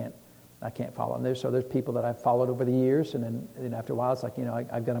I can't follow them. There's people that I've followed over the years, and then after a while, it's like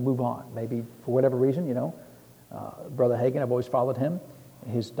I've got to move on. Maybe for whatever reason, Brother Hagin, I've always followed him,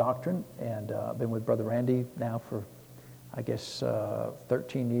 his doctrine, and I've been with Brother Randy now for, I guess,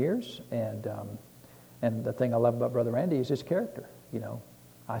 13 years, and the thing I love about Brother Randy is his character.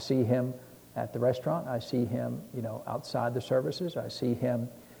 I see him at the restaurant. I see him, outside the services. I see him,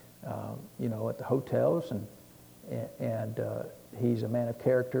 at the hotels, and he's a man of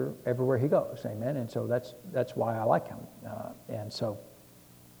character everywhere he goes. Amen. And so that's why I like him. And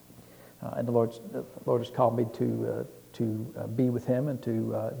the Lord has called me to be with him and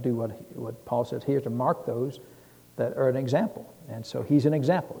to do what Paul says here, to mark those that are an example. And so he's an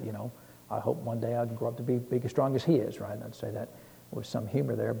example. I hope one day I can grow up to be big as strong as he is. Right? I'd say that with some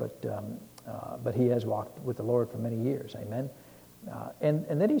humor there, but he has walked with the Lord for many years. Amen.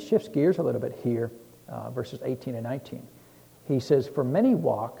 And then he shifts gears a little bit here, verses 18 and 19. He says, "For many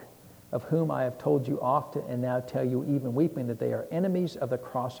walk, of whom I have told you often, and now tell you even weeping, that they are enemies of the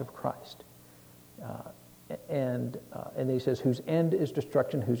cross of Christ." And then he says, "Whose end is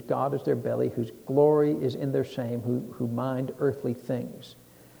destruction, whose God is their belly, whose glory is in their shame, who mind earthly things."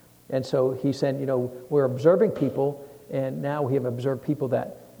 And so he said, we're observing people, and now we have observed people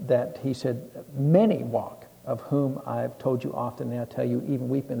that he said, many walk, of whom I have told you often, and I tell you even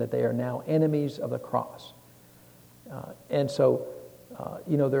weeping, that they are now enemies of the cross. And so,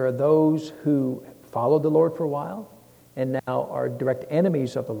 there are those who followed the Lord for a while and now are direct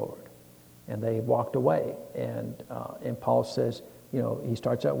enemies of the Lord, and they walked away. And Paul says, he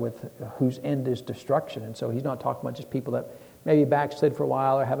starts out with whose end is destruction. And so he's not talking about just people that maybe backslid for a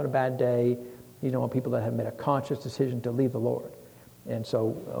while or having a bad day. He's talking about people that have made a conscious decision to leave the Lord. And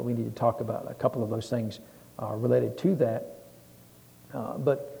so we need to talk about a couple of those things related to that.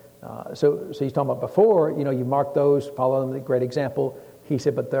 So he's talking about before, you mark those, follow them, the great example. He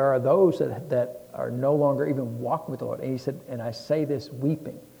said, but there are those that are no longer even walking with the Lord. And he said, and I say this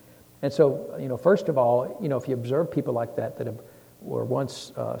weeping. And so, first of all, if you observe people like that were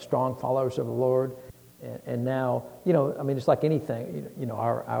once strong followers of the Lord, And now, I mean, it's like anything.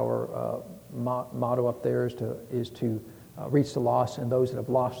 Our motto up there is to reach the lost and those that have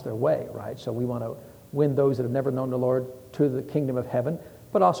lost their way, right? So we want to win those that have never known the Lord to the kingdom of heaven.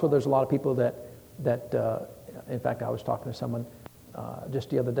 But also, there's a lot of people that in fact, I was talking to someone just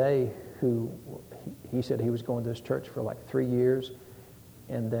the other day who he said he was going to this church for like 3 years,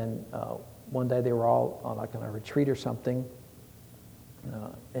 and then one day they were all on a retreat or something,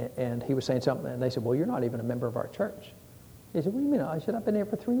 and he was saying something, and they said, "Well, you're not even a member of our church." He said, "What do you mean?" I said, "I've been here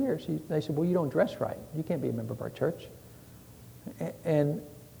for 3 years." They said, "Well, you don't dress right. You can't be a member of our church." And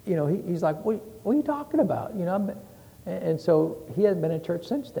he's like, "What are you talking about?" And so he hasn't been in church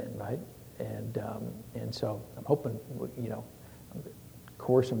since then, right? And so I'm hoping,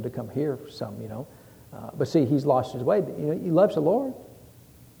 coerce him to come here some, But see, he's lost his way. But, he loves the Lord,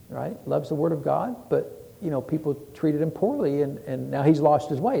 right? Loves the Word of God, but people treated him poorly, and now he's lost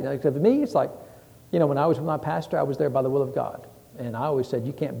his way. Like, for me, it's like, when I was with my pastor, I was there by the will of God. And I always said,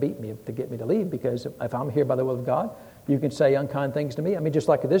 you can't beat me to get me to leave, because if I'm here by the will of God, you can say unkind things to me. I mean, just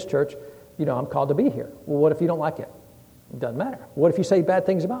like at this church, I'm called to be here. Well, what if you don't like it? It doesn't matter. What if you say bad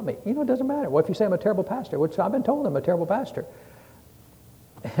things about me? It doesn't matter. What if you say I'm a terrible pastor? Which I've been told I'm a terrible pastor.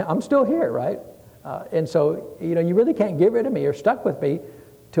 I'm still here, right? And so, you really can't get rid of me or stuck with me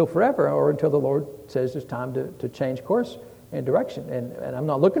till forever, or until the Lord says it's time to change course and direction. And I'm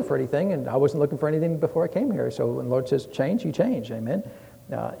not looking for anything, and I wasn't looking for anything before I came here. So when the Lord says change, you change. Amen.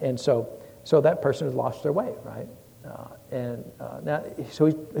 And so that person has lost their way, right? Now,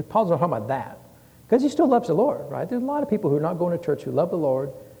 so Paul's not talking about that, because he still loves the Lord, right? There's a lot of people who are not going to church who love the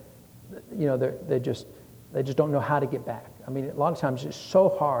Lord. They just don't know how to get back. I mean, a lot of times it's so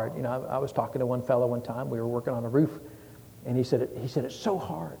hard. I was talking to one fellow one time. We were working on a roof, and he said it's so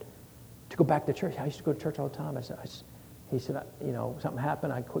hard to go back to church. I used to go to church all the time. He said, something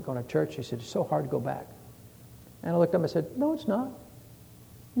happened. I quit going to church. He said, it's so hard to go back. And I looked at him and I said, no, it's not.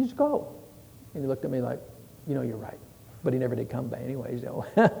 You just go. And he looked at me like, you're right. But he never did come back anyways.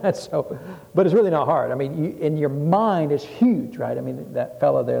 But it's really not hard. I mean, in your mind, it's huge, right? I mean, that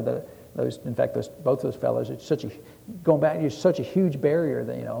fellow there, both those fellows, it's going back, it's such a huge barrier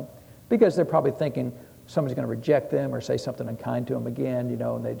that, because they're probably thinking somebody's going to reject them or say something unkind to them again, and they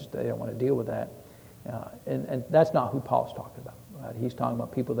don't want to deal with that. And that's not who Paul's talking about, right? He's talking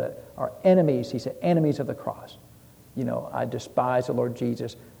about people that are enemies. He said, enemies of the cross. I despise the Lord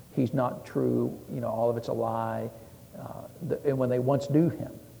Jesus. He's not true. All of it's a lie. And when they once knew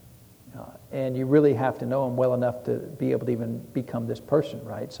him. And you really have to know him well enough to be able to even become this person,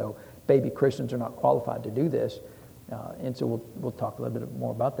 right? So baby Christians are not qualified to do this. And so we'll talk a little bit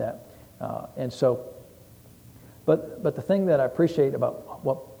more about that. But the thing that I appreciate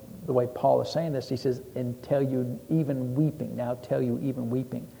about the way Paul is saying this, he says, and tell you even weeping. Now tell you even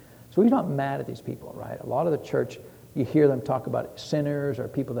weeping. So he's not mad at these people, right? A lot of the church, you hear them talk about sinners or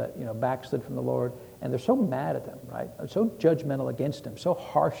people that, backslid from the Lord, and they're so mad at them, right? They're so judgmental against them, so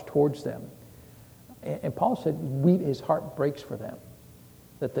harsh towards them. And Paul said his heart breaks for them,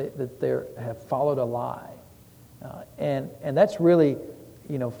 that they have followed a lie. And that's really,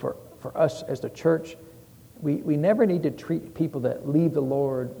 for us as the church, we never need to treat people that leave the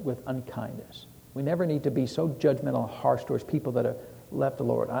Lord with unkindness. We never need to be so judgmental and harsh towards people that have left the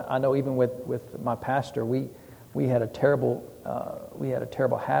Lord. I know even with my pastor, we had a terrible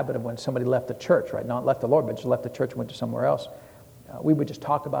habit of when somebody left the church, right? Not left the Lord, but just left the church and went to somewhere else. We would just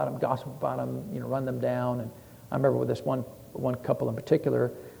talk about them, gossip about them, run them down. And I remember with this one couple in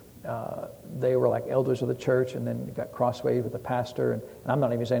particular, they were like elders of the church, and then got crossways with the pastor. And I'm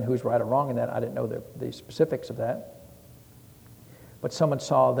not even saying who's right or wrong in that. I didn't know the specifics of that. But someone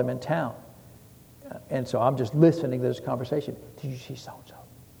saw them in town. And so I'm just listening to this conversation. Did you see so-and-so?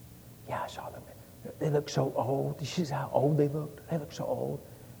 Yeah, I saw them. They look so old. Did you see how old they looked? They look so old.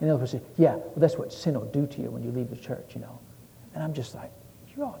 And the other person said, yeah, well, that's what sin will do to you when you leave the church, And I'm just like,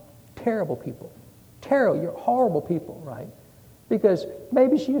 you're all terrible people. You're horrible people, right? Because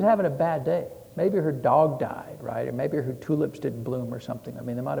maybe she was having a bad day. Maybe her dog died, right? Or maybe her tulips didn't bloom or something. I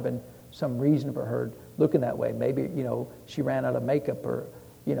mean, there might have been some reason for her looking that way. Maybe, she ran out of makeup or,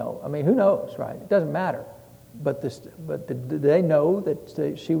 I mean, who knows, right? It doesn't matter. But did they know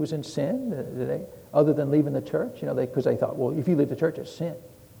that she was in sin? Did they, other than leaving the church? Because they thought, well, if you leave the church, it's sin.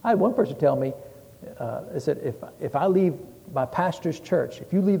 I had one person tell me, they said, if I leave my pastor's church,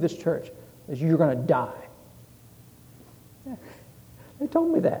 if you leave this church, you're going to die. Yeah. They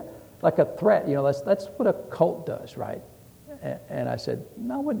told me that, like a threat. That's what a cult does, right? And I said,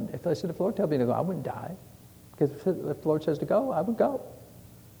 no, I wouldn't. If the Lord told me to go, I wouldn't die, because if the Lord says to go, I would go,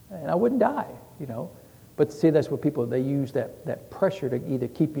 and I wouldn't die. But see, that's what people, they use that pressure to either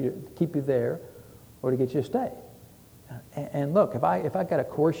keep you there, or to get you to stay. And look, if I got to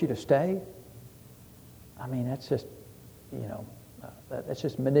coerce you to stay, I mean, that's just, that's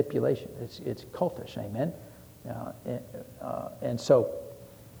just manipulation. It's cultish, amen? And so,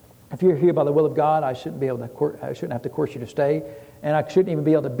 if you're here by the will of God, I shouldn't have to coerce you to stay, and I shouldn't even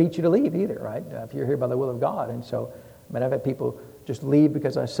be able to beat you to leave either, right? If you're here by the will of God. And so, I mean, I've had people just leave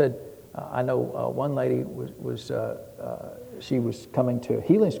because I said, I know one lady she was coming to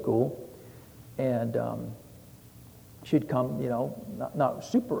healing school, and she'd come, not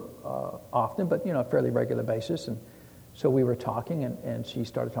super often, but a fairly regular basis. And so we were talking, and she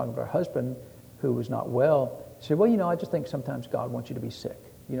started talking about her husband, who was not well. She said, well, I just think sometimes God wants you to be sick.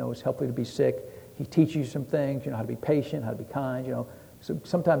 It's helpful to be sick. He teaches you some things, how to be patient, how to be kind, So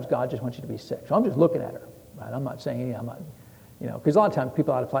sometimes God just wants you to be sick. So I'm just looking at her, right? I'm not saying, I'm not, because a lot of times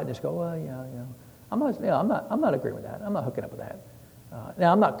people out of politeness go, well, I'm not agreeing with that. I'm not hooking up with that.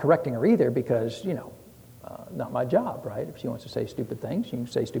 Now I'm not correcting her either because, not my job, right? If she wants to say stupid things, she can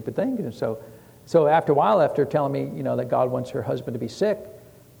say stupid things. And so after a while, after telling me, that God wants her husband to be sick,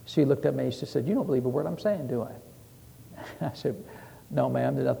 she looked at me and she said, you don't believe a word I'm saying, do I? I said, no,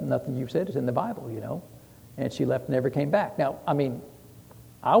 ma'am, nothing you've said is in the Bible, And she left and never came back. Now, I mean,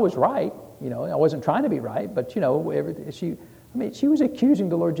 I was right, I wasn't trying to be right, but, she was accusing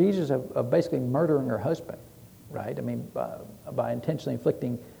the Lord Jesus of basically murdering her husband, right? I mean, by intentionally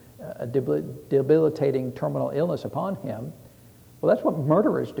inflicting a debilitating terminal illness upon him. Well, that's what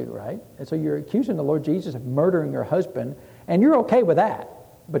murderers do, right? And so you're accusing the Lord Jesus of murdering your husband, and you're okay with that.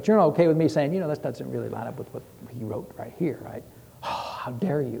 But you're not okay with me saying, that doesn't really line up with what he wrote right here, right? Oh, how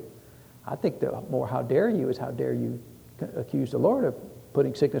dare you? I think the more how dare you is how dare you accuse the Lord of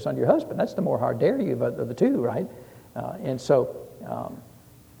putting sickness on your husband. That's the more how dare you of the two, right? So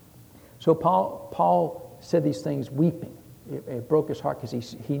Paul said these things weeping. It broke his heart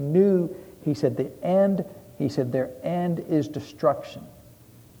because he knew, he said, their end is destruction.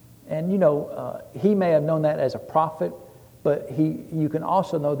 And, he may have known that as a prophet, but you can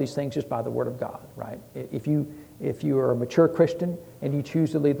also know these things just by the Word of God, right? If you are a mature Christian and you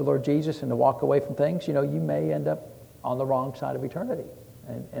choose to leave the Lord Jesus and to walk away from things, you may end up on the wrong side of eternity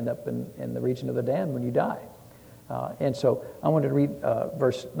and end up in the region of the damned when you die. And so I wanted to read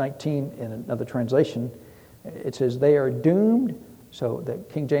verse 19 in another translation. It says, they are doomed. So the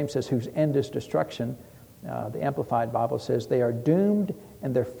King James says, whose end is destruction. The Amplified Bible says, they are doomed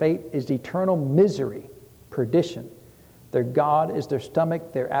and their fate is eternal misery, perdition. Their God is their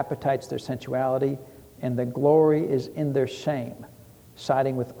stomach, their appetites, their sensuality, and the glory is in their shame,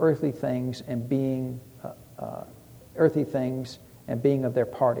 siding with earthly things and being of their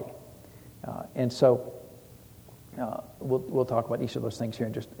party. And so we'll talk about each of those things here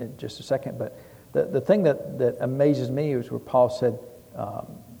in just a second. But the thing that amazes me is where Paul said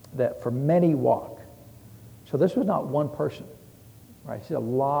that for many walk. So this was not one person, right? He said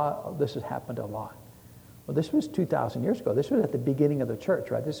this has happened a lot. Well, this was 2,000 years ago. This was at the beginning of the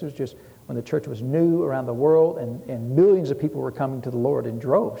church, right? This was just when the church was new around the world, and millions of people were coming to the Lord in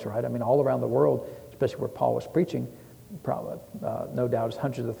droves, right? I mean, all around the world, especially where Paul was preaching. Probably, no doubt, it's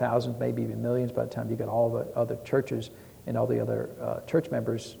hundreds of thousands, maybe even millions by the time you got all the other churches and all the other church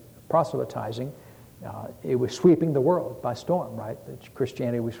members proselytizing. It was sweeping the world by storm, right?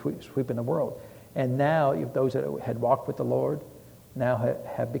 Christianity was sweeping the world. And now those that had walked with the Lord now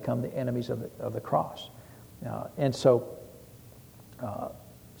have become the enemies of the cross. And so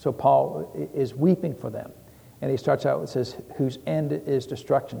Paul is weeping for them. And he starts out with, says, whose end is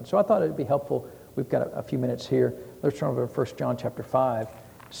destruction. So I thought it would be helpful. We've got a few minutes here. Let's turn over to 1 John chapter 5.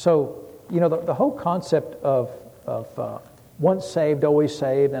 So, the whole concept of once saved, always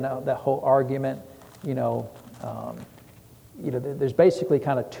saved, and that whole argument, there's basically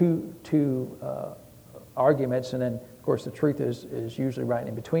kind of two arguments, and then, of course, the truth is usually right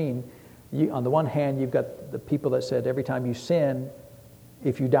in between. On the one hand, you've got the people that said every time you sin,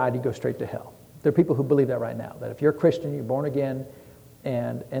 if you died, you go straight to hell. There are people who believe that right now, that if you're a Christian, you're born again,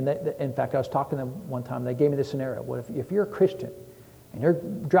 and in fact, I was talking to them one time, they gave me this scenario. What if you're a Christian, and you're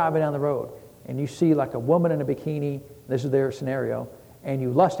driving down the road, and you see like a woman in a bikini, this is their scenario, and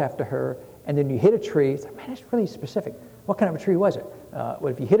you lust after her, and then you hit a tree, it's like, man, that's really specific. What kind of a tree was it? Well,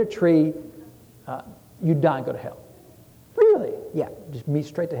 if you hit a tree, you die and go to hell. Really? Yeah, just meet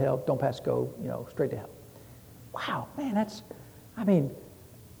straight to hell, don't pass go, straight to hell. Wow, man,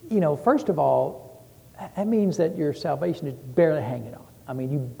 first of all, that means that your salvation is barely hanging on. I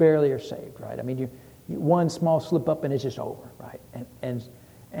mean, you barely are saved, right? I mean, you one small slip up and it's just over, right? And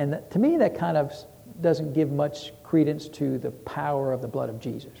to me, that kind of doesn't give much credence to the power of the blood of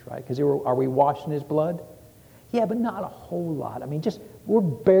Jesus, right? Because are we washed in His blood? Yeah, but not a whole lot. I mean, we're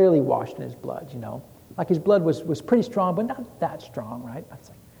barely washed in His blood, Like his blood was pretty strong, but not that strong, right?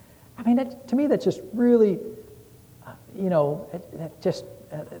 I mean, to me, that's just really,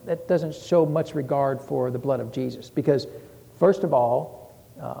 that doesn't show much regard for the blood of Jesus. Because, first of all,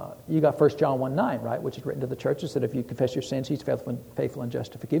 you got 1 John 1:9, right, which is written to the churches that if you confess your sins, he's faithful and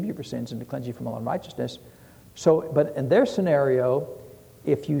just to forgive you for sins and to cleanse you from all unrighteousness. So, but in their scenario,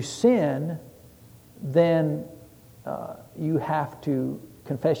 if you sin, then you have to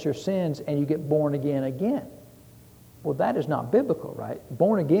confess your sins and you get born again. Well, that is not biblical, right?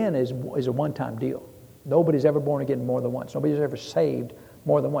 Born again is a one-time deal. Nobody's ever born again more than once. Nobody's ever saved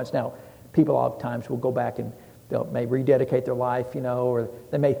more than once. Now, people oftentimes will go back and they may rededicate their life, or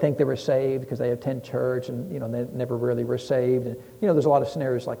they may think they were saved because they attend church and, they never really were saved. And, there's a lot of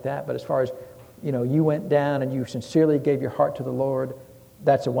scenarios like that. But as far as, you went down and you sincerely gave your heart to the Lord,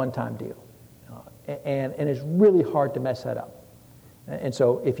 that's a one-time deal. And it's really hard to mess that up. And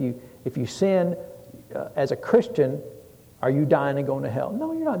so if you sin as a Christian, are you dying and going to hell?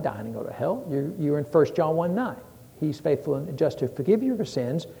 No, you're not dying and going to hell. You're in 1 John 1:9. He's faithful and just to forgive you your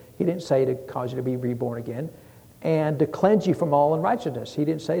sins. He didn't say to cause you to be reborn again. And to cleanse you from all unrighteousness. He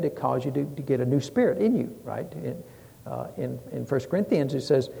didn't say to cause you to get a new spirit in you, right? In 1 Corinthians, it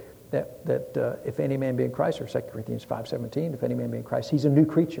says that if any man be in Christ, or 2 Corinthians 5:17, if any man be in Christ, he's a new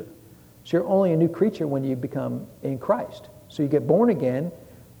creature. So you're only a new creature when you become in Christ. So you get born again,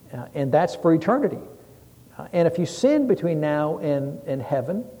 and that's for eternity. And if you sin between now and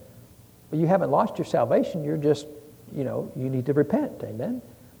heaven, you haven't lost your salvation. You're just, you need to repent. Amen?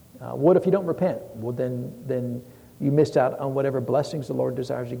 What if you don't repent? Well, then you missed out on whatever blessings the Lord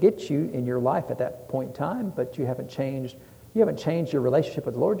desires to get you in your life at that point in time, but you haven't changed your relationship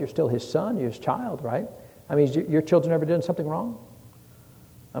with the Lord. You're still his son, you're his child, right? I mean, your children ever done something wrong?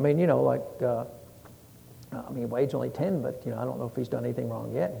 I mean, Wade's only 10, but, I don't know if he's done anything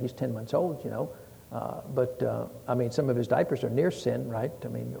wrong yet. He's 10 months old, But some of his diapers are near sin, right? I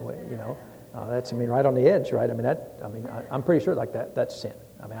mean, that's, right on the edge, right? I'm pretty sure like that's sin.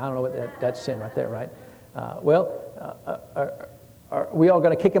 I don't know what that's sin right there, right? Are we all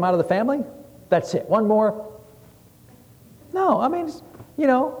going to kick him out of the family? That's it. One more? No,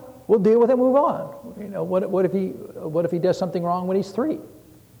 we'll deal with it, move on. What if he does something wrong when he's 3?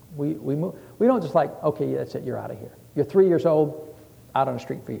 We don't just okay, that's it, you're out of here. You're 3 years old, out on the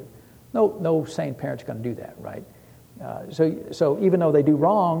street for you. No sane parent's going to do that, right? So even though they do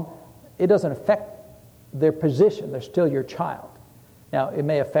wrong, it doesn't affect their position. They're still your child. Now, it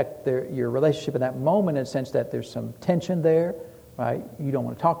may affect your relationship in that moment in the sense that there's some tension there, right? You don't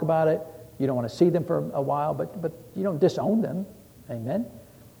want to talk about it. You don't want to see them for a while, but you don't disown them. Amen?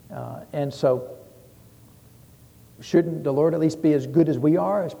 And so, shouldn't the Lord at least be as good as we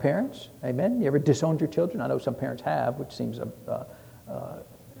are as parents? Amen? You ever disowned your children? I know some parents have, which seems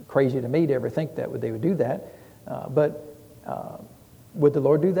crazy to me to ever think that they would do that. But would the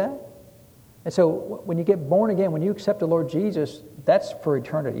Lord do that? And so when you get born again, when you accept the Lord Jesus, that's for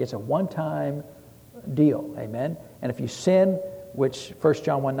eternity. It's a one-time deal. Amen? And if you sin, which 1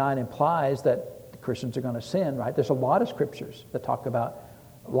 John 1:9 implies that Christians are going to sin, right? There's a lot of scriptures that talk about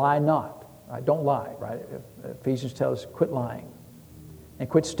lie not. Right? Don't lie, right? Ephesians tells us quit lying. And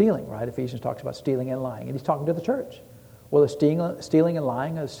quit stealing, right? Ephesians talks about stealing and lying. And he's talking to the church. Well, is stealing and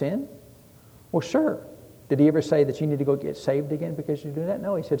lying a sin? Well, sure. Did he ever say that you need to go get saved again because you do that?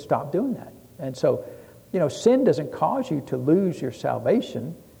 No, he said stop doing that. And so, sin doesn't cause you to lose your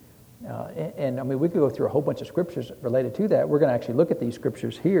salvation. We could go through a whole bunch of scriptures related to that. We're going to actually look at these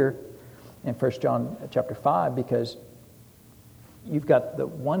scriptures here in 1 John chapter 5 because you've got the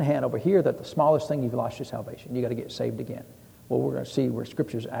one hand over here that the smallest thing, you've lost your salvation. You've got to get saved again. Well, we're going to see where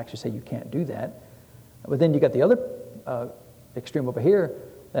scriptures actually say you can't do that. But then you got the other extreme over here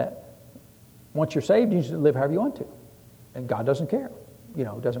that once you're saved, you just live however you want to. And God doesn't care.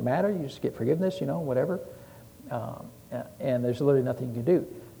 It doesn't matter. You just get forgiveness, whatever. And there's literally nothing you can do.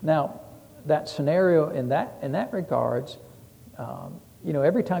 Now, that scenario in that regards,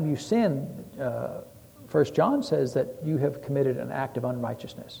 every time you sin, 1 John says that you have committed an act of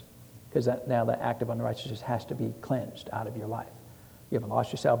unrighteousness. Because now that act of unrighteousness has to be cleansed out of your life. You haven't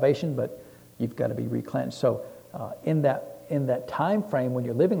lost your salvation, but you've got to be re-cleansed. So in that time frame when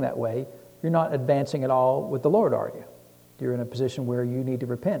you're living that way, you're not advancing at all with the Lord, are you? You're in a position where you need to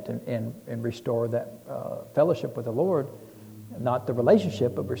repent and restore that fellowship with the Lord. Not the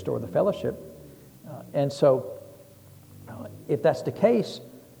relationship, but restore the fellowship. And so if that's the case,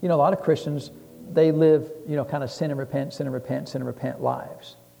 a lot of Christians, they live, kind of sin and repent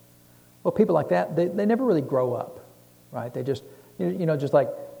lives. Well, people like that, they never really grow up, right? They just, just like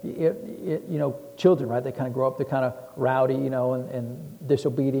children, right? They kind of grow up, they're kind of rowdy, and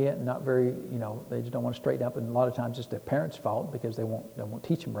disobedient, and not very, they just don't want to straighten up. And a lot of times it's their parents' fault because they won't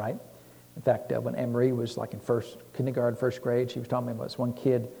teach them right. In fact, when Anne-Marie was like in kindergarten, first grade, she was talking me about this one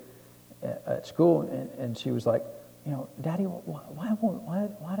kid at school, and she was like, Daddy, why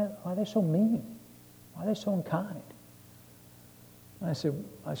are they so mean? Why are they so unkind? And I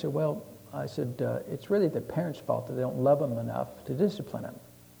said, well, it's really the parents' fault that they don't love them enough to discipline them.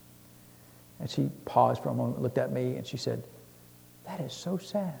 And she paused for a moment, looked at me, and she said, that is so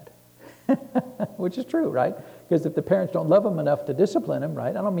sad. Which is true, right? Because if the parents don't love them enough to discipline them,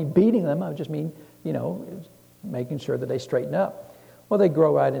 right? I don't mean beating them, I just mean, making sure that they straighten up. Well, they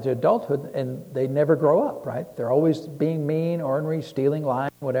grow right into adulthood, and they never grow up, right? They're always being mean, ornery, stealing,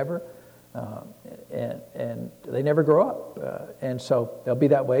 lying, whatever. And they never grow up. And so they'll be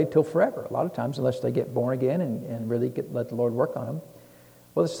that way till forever, a lot of times, unless they get born again and really let the Lord work on them.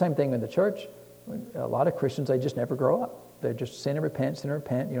 Well, it's the same thing in the church. A lot of Christians, they just never grow up. They're just sin and repent, in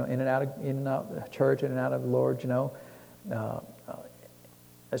and out of church, in and out of the Lord,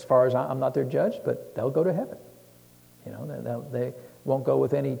 As far as I'm not their judge, but they'll go to heaven. They won't go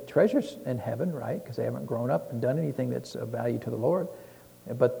with any treasures in heaven, right? Because they haven't grown up and done anything that's of value to the Lord.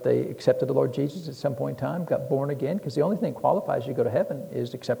 But they accepted the Lord Jesus at some point in time, got born again, because the only thing that qualifies you to go to heaven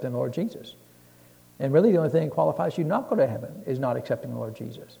is accepting the Lord Jesus. And really the only thing that qualifies you not to go to heaven is not accepting the Lord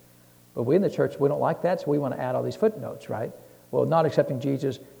Jesus. But we in the church, we don't like that, so we want to add all these footnotes, right? Well, not accepting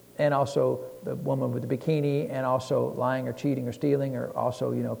Jesus, and also the woman with the bikini, and also lying or cheating or stealing, or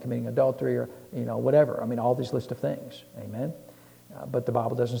also, committing adultery, or, whatever. I mean, all these list of things. Amen? But the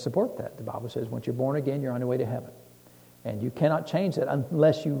Bible doesn't support that. The Bible says once you're born again, you're on your way to heaven. And you cannot change that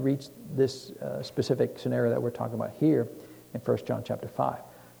unless you reach this specific scenario that we're talking about here in 1 John chapter 5.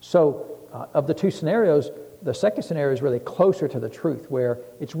 So, of the two scenarios, the second scenario is really closer to the truth, where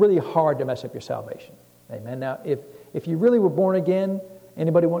it's really hard to mess up your salvation. Amen. Now, if you really were born again,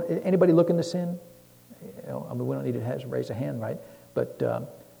 anybody looking to sin? We don't need to raise a hand, right? But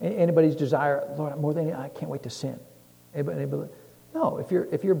anybody's desire, Lord, more than anything, I can't wait to sin. Anybody? No.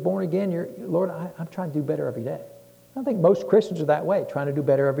 If you're born again, Lord, I'm trying to do better every day. I think most Christians are that way, trying to do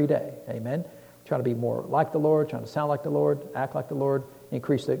better every day. Amen. Trying to be more like the Lord, trying to sound like the Lord, act like the Lord,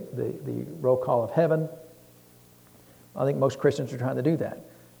 increase the roll call of heaven. I think most Christians are trying to do that.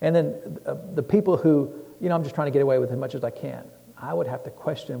 And then the people who, I'm just trying to get away with as much as I can. I would have to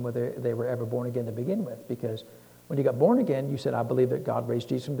question whether they were ever born again to begin with, because when you got born again, you said, I believe that God raised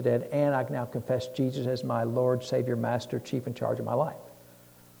Jesus from the dead, and I now confess Jesus as my Lord, Savior, Master, Chief in charge of my life.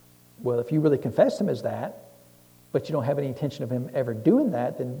 Well, if you really confess Him as that, but you don't have any intention of Him ever doing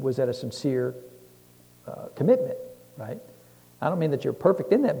that, then was that a sincere commitment, right? I don't mean that you're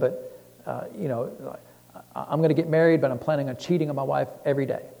perfect in that, but, I'm going to get married, but I'm planning on cheating on my wife every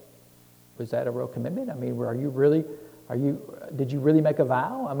day. Was that a real commitment? I mean, did you really make a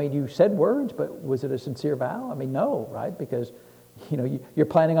vow? I mean, you said words, but was it a sincere vow? I mean, no, right? Because, you're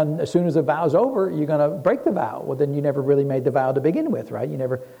planning on, as soon as the vow's over, you're going to break the vow. Well, then you never really made the vow to begin with, right?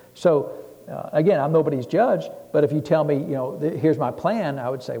 So, again, I'm nobody's judge, but if you tell me, here's my plan, I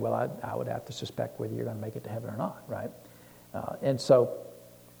would say, well, I would have to suspect whether you're going to make it to heaven or not, right?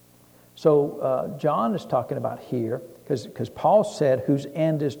 So John is talking about here, because Paul said, whose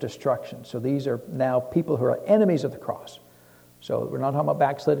end is destruction. So these are now people who are enemies of the cross. So we're not talking about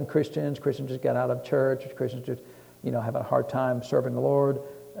backslidden Christians just got out of church, Christians just, have a hard time serving the Lord,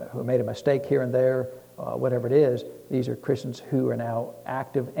 who made a mistake here and there, whatever it is. These are Christians who are now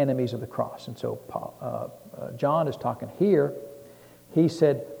active enemies of the cross. And so John is talking here. He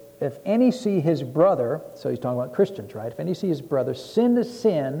said, if any see his brother, so he's talking about Christians, right? If any see his brother sin to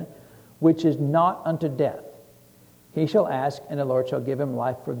sin, which is not unto death, he shall ask, and the Lord shall give him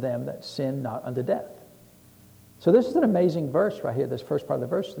life for them that sin not unto death. So this is an amazing verse right here, this first part of the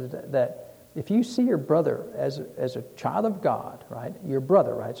verse, that if you see your brother as a child of God, right, your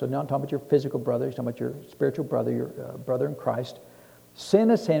brother, right, so not talking about your physical brother, he's talking about your spiritual brother, your brother in Christ,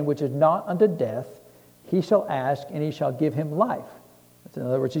 sin a sin which is not unto death, he shall ask, and he shall give him life. In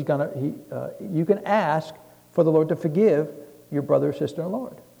other words, you can ask for the Lord to forgive your brother or sister in the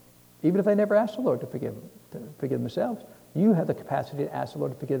Lord. Even if they never ask the Lord to forgive themselves, you have the capacity to ask the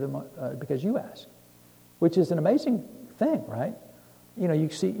Lord to forgive them because you ask, which is an amazing thing, right? You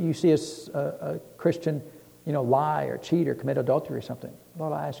see a Christian, lie or cheat or commit adultery or something.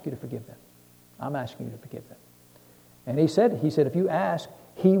 Lord, I ask you to forgive them. I'm asking you to forgive them. And he said, if you ask,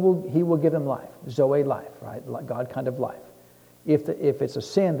 he will give them life, Zoe life, right? God kind of life. If it's a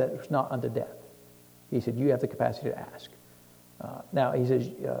sin that's not unto death, he said, you have the capacity to ask. Now, he says,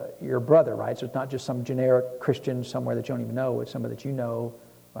 your brother, right? So it's not just some generic Christian somewhere that you don't even know. It's somebody that you know,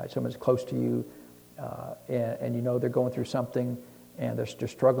 right? Someone's close to you, and you know they're going through something, and they're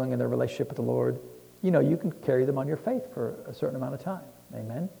struggling in their relationship with the Lord. You know, you can carry them on your faith for a certain amount of time.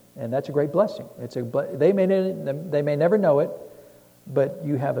 Amen? And that's a great blessing. They may never know it, but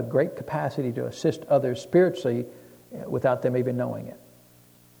you have a great capacity to assist others spiritually without them even knowing it.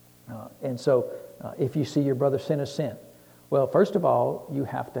 And so if you see your brother sin a sin, well, first of all, you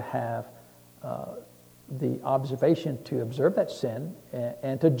have to have the observation to observe that sin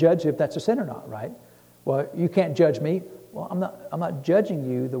and to judge if that's a sin or not, right? Well, you can't judge me. Well, I'm not judging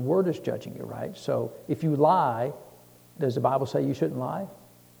you. The Word is judging you, right? So if you lie, does the Bible say you shouldn't lie?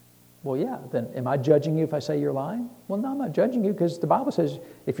 Well, yeah. Then am I judging you if I say you're lying? Well, no, I'm not judging you, because the Bible says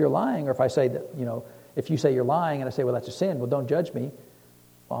if you're lying, or if I say that, if you say you're lying and I say, well, that's a sin, well, don't judge me.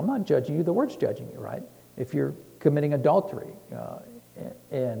 Well, I'm not judging you. The Word's judging you, right? If you're committing adultery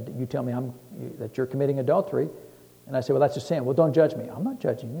and you tell me that you're committing adultery, and I say, well, that's a sin. Well, don't judge me. I'm not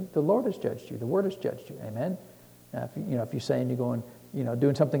judging you. The Lord has judged you. The Word has judged you. Amen? Now, if you're saying you're going,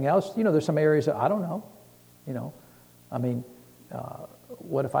 doing something else, there's some areas that I don't know.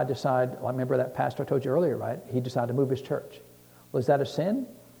 What if I decide, I remember that pastor I told you earlier, right? He decided to move his church. Well, is that a sin?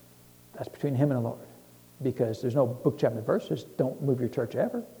 That's between him and the Lord. Because there's no book, chapter, and verses. Don't move your church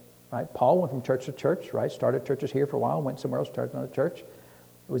ever, right? Paul went from church to church, right? Started churches here for a while, went somewhere else, started another church.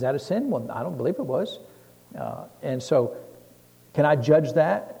 Was that a sin? Well, I don't believe it was. And so, can I judge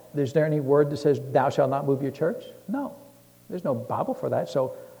that? Is there any word that says, thou shalt not move your church? No. There's no Bible for that,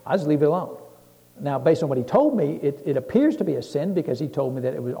 so I just leave it alone. Now, based on what he told me, it appears to be a sin, because he told me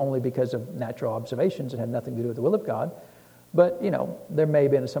that it was only because of natural observations and had nothing to do with the will of God. But, there may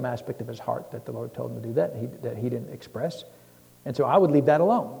have been some aspect of his heart that the Lord told him to do that he didn't express. And so I would leave that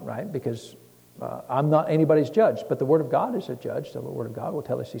alone, right? Because I'm not anybody's judge, but the Word of God is a judge. The Word of God will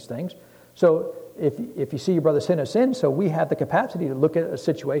tell us these things. So if you see your brother sin a sin, so we have the capacity to look at a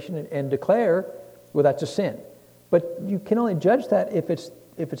situation and declare, well, that's a sin. But you can only judge that if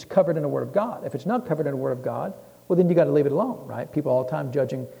it's covered in the Word of God. If it's not covered in the Word of God, well, then you got to leave it alone, right? People all the time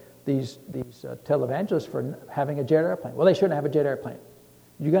judging these televangelists for having a jet airplane. Well, they shouldn't have a jet airplane.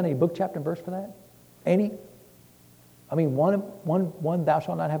 You got any book, chapter, and verse for that? Any? One, thou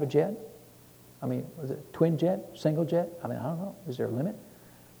shalt not have a jet? Was it twin jet, single jet? I don't know. Is there a limit?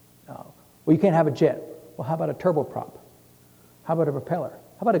 Well, you can't have a jet. Well, how about a turboprop? How about a propeller?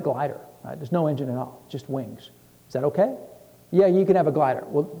 How about a glider? Right? There's no engine at all, just wings. Is that okay? Yeah, you can have a glider.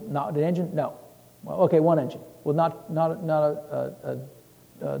 Well, not an engine? No. Well, okay, one engine. Well, not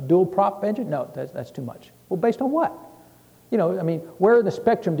a dual prop engine? No, that's too much. Well, based on what? Where in the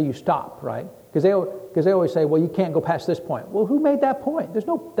spectrum do you stop, right? Because they always say, well, you can't go past this point. Well, who made that point?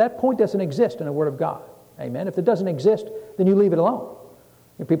 That point doesn't exist in the Word of God. Amen? If it doesn't exist, then you leave it alone.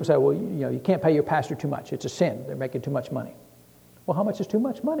 People say, well, you can't pay your pastor too much. It's a sin. They're making too much money. Well, how much is too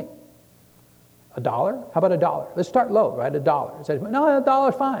much money? $1? How about $1? Let's start low, right? $1. It says, no,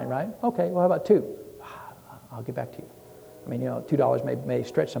 $1 fine, right? Okay, well, how about $2? I'll get back to you. $2 may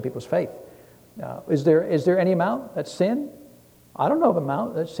stretch some people's faith. Is there any amount that's sin? I don't know of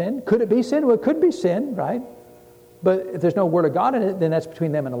amount that's sin. Could it be sin? Well, it could be sin, right? But if there's no Word of God in it, then that's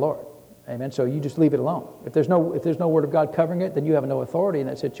between them and the Lord. Amen. So you just leave it alone. If there's no Word of God covering it, then you have no authority in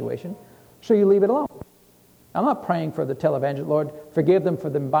that situation. So you leave it alone. I'm not praying for the televangelist, Lord, forgive them for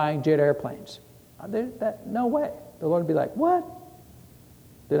them buying jet airplanes. No way. The Lord would be like, what?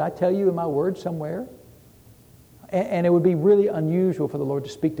 Did I tell you in my Word somewhere? And it would be really unusual for the Lord to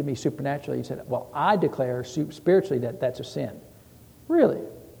speak to me supernaturally. He said, well, I declare spiritually that that's a sin. Really?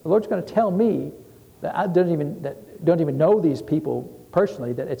 The Lord's going to tell me that I don't even know these people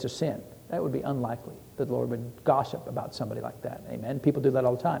personally that it's a sin. That would be unlikely that the Lord would gossip about somebody like that. Amen? People do that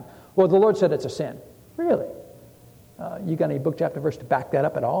all the time. Well, the Lord said it's a sin. Really? You got any book, chapter, verse to back that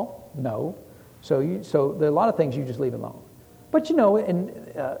up at all? No. So there are a lot of things you just leave alone. But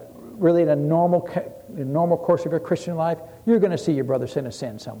really in a normal course of your Christian life, you're going to see your brother sin a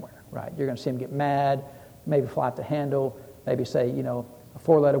sin somewhere, right? You're going to see him get mad, maybe fly off the handle, maybe say, a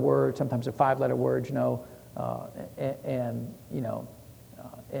 4-letter word, sometimes a 5-letter word,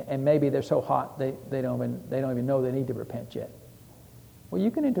 and maybe they're so hot they don't even know they need to repent yet. Well, you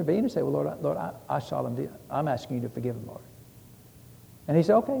can intervene and say, well, Lord, I saw them. I'm asking you to forgive them, Lord. And he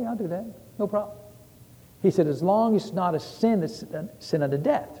said, okay, I'll do that. No problem. He said, as long as it's not a sin, it's a sin unto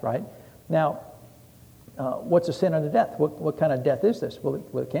death, right? Now, what's a sin unto death? What kind of death is this? Well,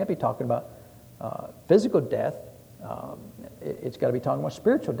 it can't be talking about physical death. It's got to be talking about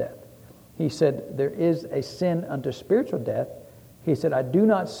spiritual death. He said, there is a sin unto spiritual death. He said, I do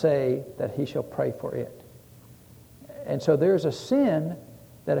not say that he shall pray for it. And so there's a sin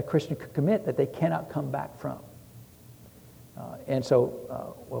that a Christian could commit that they cannot come back from. And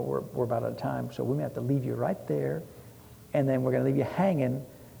so, well, we're about out of time, so we may have to leave you right there, and then we're going to leave you hanging,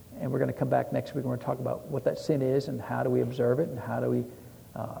 and we're going to come back next week and we're going to talk about what that sin is and how do we observe it and how do we,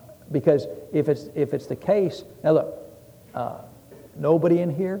 because if it's the case, now look, nobody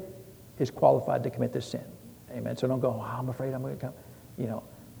in here is qualified to commit this sin. Amen. So don't go, oh, I'm afraid I'm going to come,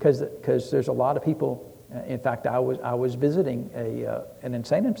 because there's a lot of people. In fact, I was visiting an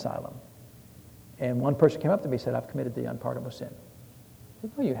insane asylum, and one person came up to me and said, I've committed the unpardonable sin. I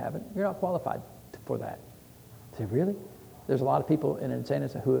said, no, you haven't. You're not qualified for that. I said, really? There's a lot of people in an insane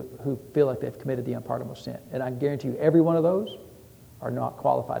asylum who feel like they've committed the unpardonable sin. And I guarantee you, every one of those are not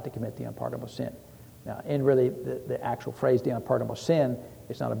qualified to commit the unpardonable sin. Now, and really, the actual phrase, the unpardonable sin,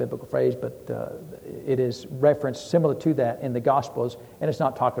 it's not a biblical phrase, but it is referenced similar to that in the Gospels, and it's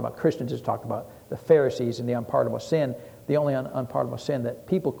not talking about Christians, it's talking about the Pharisees and the unpardonable sin. The only unpardonable sin that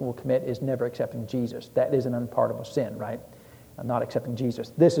people will commit is never accepting Jesus. That is an unpardonable sin, right? Not accepting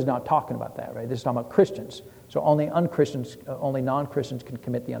Jesus. This is not talking about that, right? This is talking about Christians. So only non-Christians can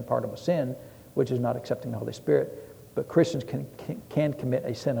commit the unpardonable sin, which is not accepting the Holy Spirit. But Christians can commit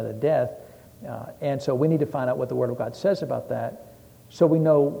a sin unto death. And so we need to find out what the Word of God says about that so we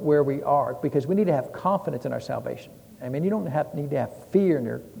know where we are, because we need to have confidence in our salvation. I mean, you don't need to have fear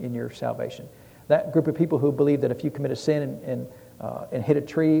in your salvation. That group of people who believe that if you commit a sin and hit a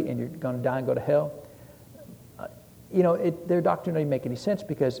tree and you're going to die and go to hell, their doctrine doesn't make any sense,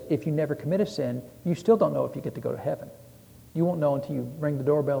 because if you never commit a sin, you still don't know if you get to go to heaven. You won't know until you ring the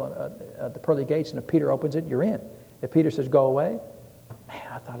doorbell at the pearly gates, and if Peter opens it, you're in. If Peter says, go away, man,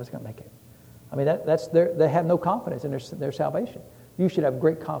 I thought I was going to make it. I mean, they have no confidence in their salvation. You should have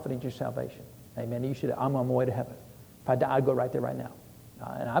great confidence in your salvation. Amen. I'm on my way to heaven. If I die, I'd go right there right now.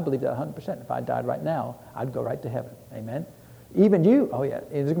 And I believe that 100%. If I died right now, I'd go right to heaven. Amen. Even you, oh yeah,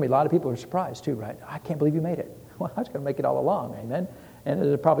 there's going to be a lot of people who are surprised too, right? I can't believe you made it. Well, I was going to make it all along. Amen. And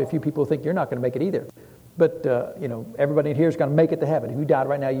there's probably a few people who think you're not going to make it either. But, everybody in here is going to make it to heaven. If you died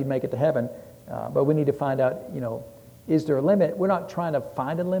right now, you'd make it to heaven. But we need to find out, is there a limit? We're not trying to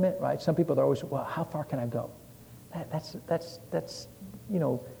find a limit, right? Some people are always, well, how far can I go? That's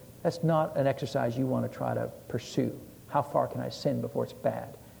not an exercise you want to try to pursue. How far can I sin before it's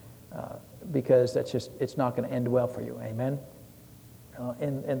bad? Because it's not going to end well for you. Amen?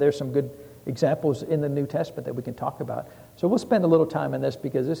 And there's some good examples in the New Testament that we can talk about. So we'll spend a little time in this,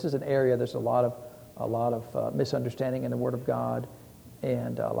 because this is an area there's a lot of misunderstanding in the Word of God,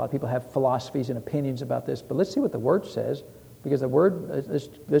 and a lot of people have philosophies and opinions about this. But let's see what the Word says, because the Word,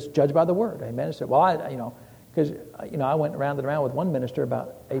 let's judge by the Word. Amen? I said, well, because I went round and around with one minister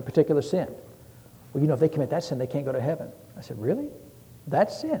about a particular sin. Well, if they commit that sin, they can't go to heaven. I said, really?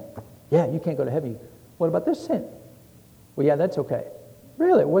 That's sin? Yeah, you can't go to heaven. What about this sin? Well, yeah, that's okay.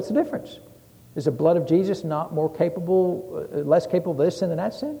 Really? What's the difference? Is the blood of Jesus not more capable, less capable of this sin than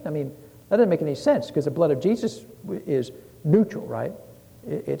that sin? I mean, that doesn't make any sense, because the blood of Jesus is neutral, right?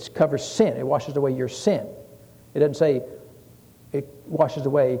 It covers sin. It washes away your sin. It doesn't say it washes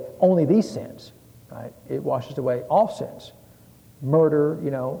away only these sins, right? It washes away all sins. Murder,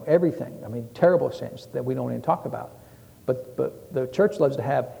 everything. I mean, terrible sins that we don't even talk about. But the church loves to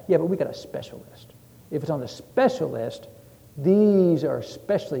have, but we got a special list. If it's on the special list, these are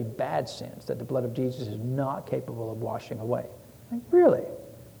especially bad sins that the blood of Jesus is not capable of washing away. Like, really?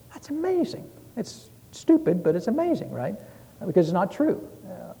 That's amazing. It's stupid, but it's amazing, right? Because it's not true.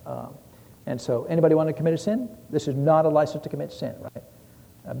 And so, anybody want to commit a sin? This is not a license to commit sin,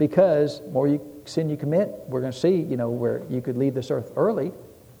 right? Because more sin you commit, we're going to see, where you could leave this earth early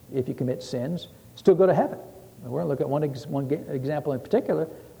if you commit sins, still go to heaven. We're going to look at one example in particular.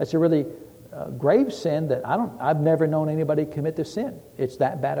 That's a really grave sin that I've never known anybody commit this sin. It's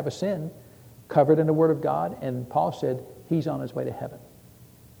that bad of a sin, covered in the Word of God, and Paul said he's on his way to heaven.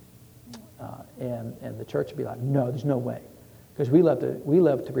 And the church would be like, no, there's no way. Because we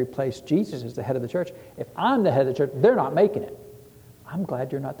love to replace Jesus as the head of the church. If I'm the head of the church, they're not making it. I'm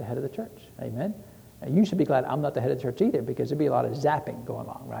glad you're not the head of the church. Amen? And you should be glad I'm not the head of the church either, because there'd be a lot of zapping going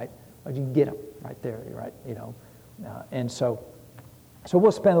on, right? Like you can get them right there, right? And so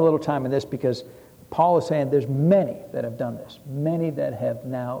we'll spend a little time in this, because Paul is saying there's many that have done this, many that have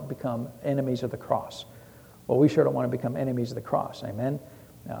now become enemies of the cross. Well, we sure don't want to become enemies of the cross. Amen?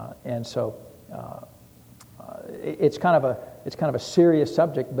 And so it's kind of a serious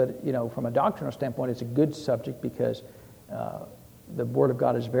subject, but from a doctrinal standpoint, it's a good subject, because the Word of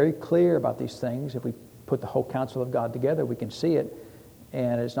God is very clear about these things. If we put the whole counsel of God together, we can see it,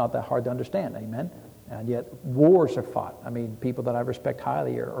 and it's not that hard to understand. Amen. And yet wars are fought. I mean, people that I respect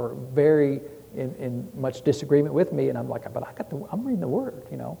highly are very in much disagreement with me, and I'm like, but I'm reading the Word,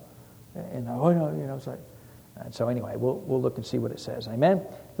 and it's like, And so anyway, we'll look and see what it says. Amen?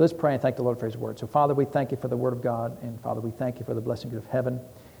 Let's pray and thank the Lord for his word. So Father, we thank you for the word of God. And Father, we thank you for the blessings of heaven.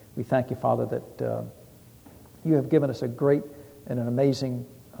 We thank you, Father, that you have given us a great and an amazing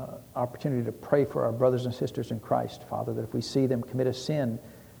opportunity to pray for our brothers and sisters in Christ, Father, that if we see them commit a sin,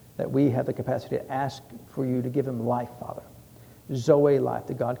 that we have the capacity to ask for you to give them life, Father. Zoe life,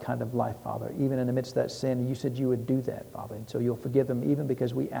 the God kind of life, Father. Even in the midst of that sin, you said you would do that, Father. And so you'll forgive them even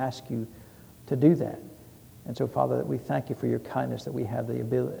because we ask you to do that. And so, Father, that we thank you for your kindness, that we have the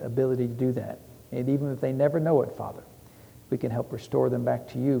ability to do that. And even if they never know it, Father, we can help restore them back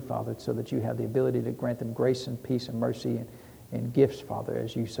to you, Father, so that you have the ability to grant them grace and peace and mercy and gifts, Father,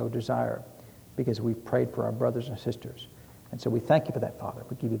 as you so desire, because we've prayed for our brothers and sisters. And so we thank you for that, Father.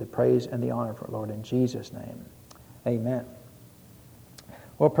 We give you the praise and the honor for it, Lord, in Jesus' name. Amen.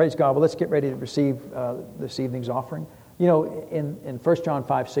 Well, praise God. Well, let's get ready to receive this evening's offering. You know, in 1 John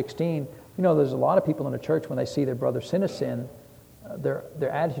 5:16, you know, there's a lot of people in the church, when they see their brother sin a sin, their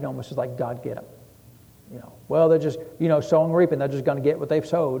attitude almost is like, God, get them. You know, well, they're just, sowing and reaping. They're just going to get what they've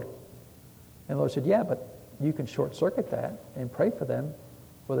sowed. And the Lord said, yeah, but you can short circuit that and pray for them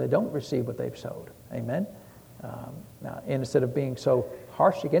where they don't receive what they've sowed. Amen? Now, instead of being so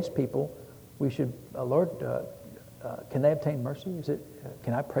harsh against people, we should, Lord, can they obtain mercy?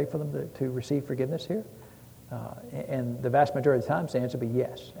 Can I pray for them to receive forgiveness here? And the vast majority of the time, the answer will be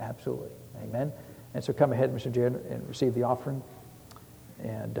yes, absolutely. Amen? And so come ahead, Mr. Jared, and receive the offering.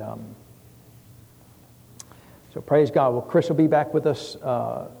 And so praise God. Well, Chris will be back with us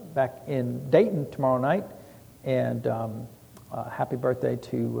back in Dayton tomorrow night. And happy birthday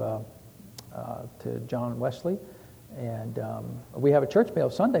to John Wesley. And we have a church meal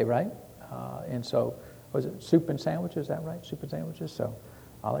Sunday, right? And so, was it soup and sandwiches? Is that right? Soup and sandwiches? So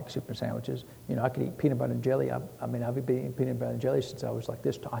I like soup and sandwiches. I could eat peanut butter and jelly. I've been eating peanut butter and jelly since I was like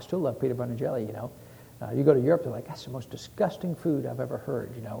this. I still love peanut butter and jelly, You go to Europe, they're like, that's the most disgusting food I've ever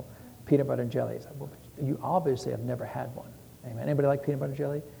heard, peanut butter and jelly. It's like, well, you obviously have never had one. Amen. Anybody like peanut butter and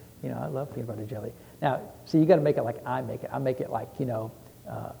jelly? I love peanut butter and jelly. Now, see, you got to make it like I make it. I make it like,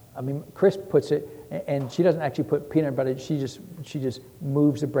 Chris puts it, and she doesn't actually put peanut butter. She just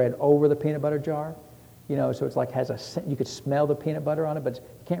moves the bread over the peanut butter jar, so it's like you could smell the peanut butter on it, but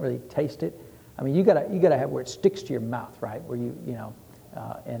you can't really taste it. I mean, you gotta have where it sticks to your mouth, right? Where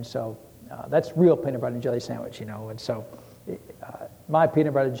and so that's real peanut butter and jelly sandwich, And so my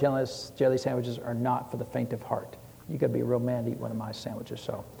peanut butter and jelly sandwiches are not for the faint of heart. You got to be a real man to eat one of my sandwiches.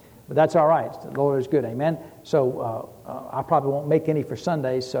 So, but that's all right. The Lord is good, amen. So I probably won't make any for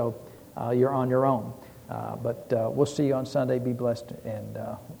Sunday, so you're on your own. But we'll see you on Sunday. Be blessed, and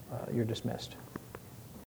you're dismissed.